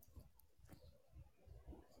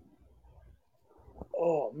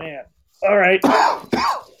 Oh, man. All right.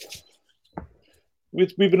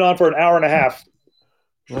 We've been on for an hour and a half.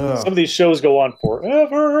 Yeah. Some of these shows go on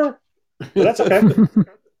forever. But that's okay.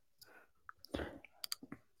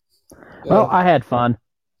 Well, I had fun.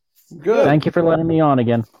 Good. Thank you for letting me on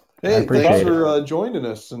again. Hey, appreciate thanks it. for joining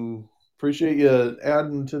us, and appreciate you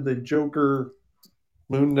adding to the Joker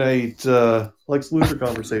Moon Knight Lex Luthor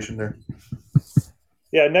conversation there.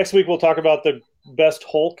 Yeah, next week we'll talk about the best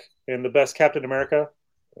Hulk and the best Captain America.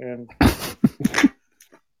 And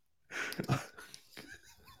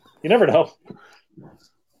you never know.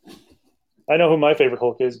 I know who my favorite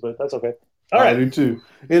Hulk is, but that's okay. All right. I do too.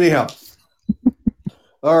 Anyhow.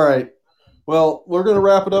 All right. Well, we're going to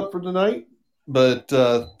wrap it up for tonight, but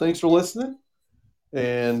thanks for listening,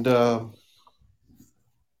 and we'll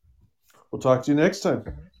talk to you next time.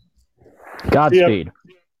 Godspeed.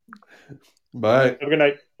 Bye. Have a good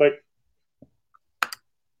night. Bye.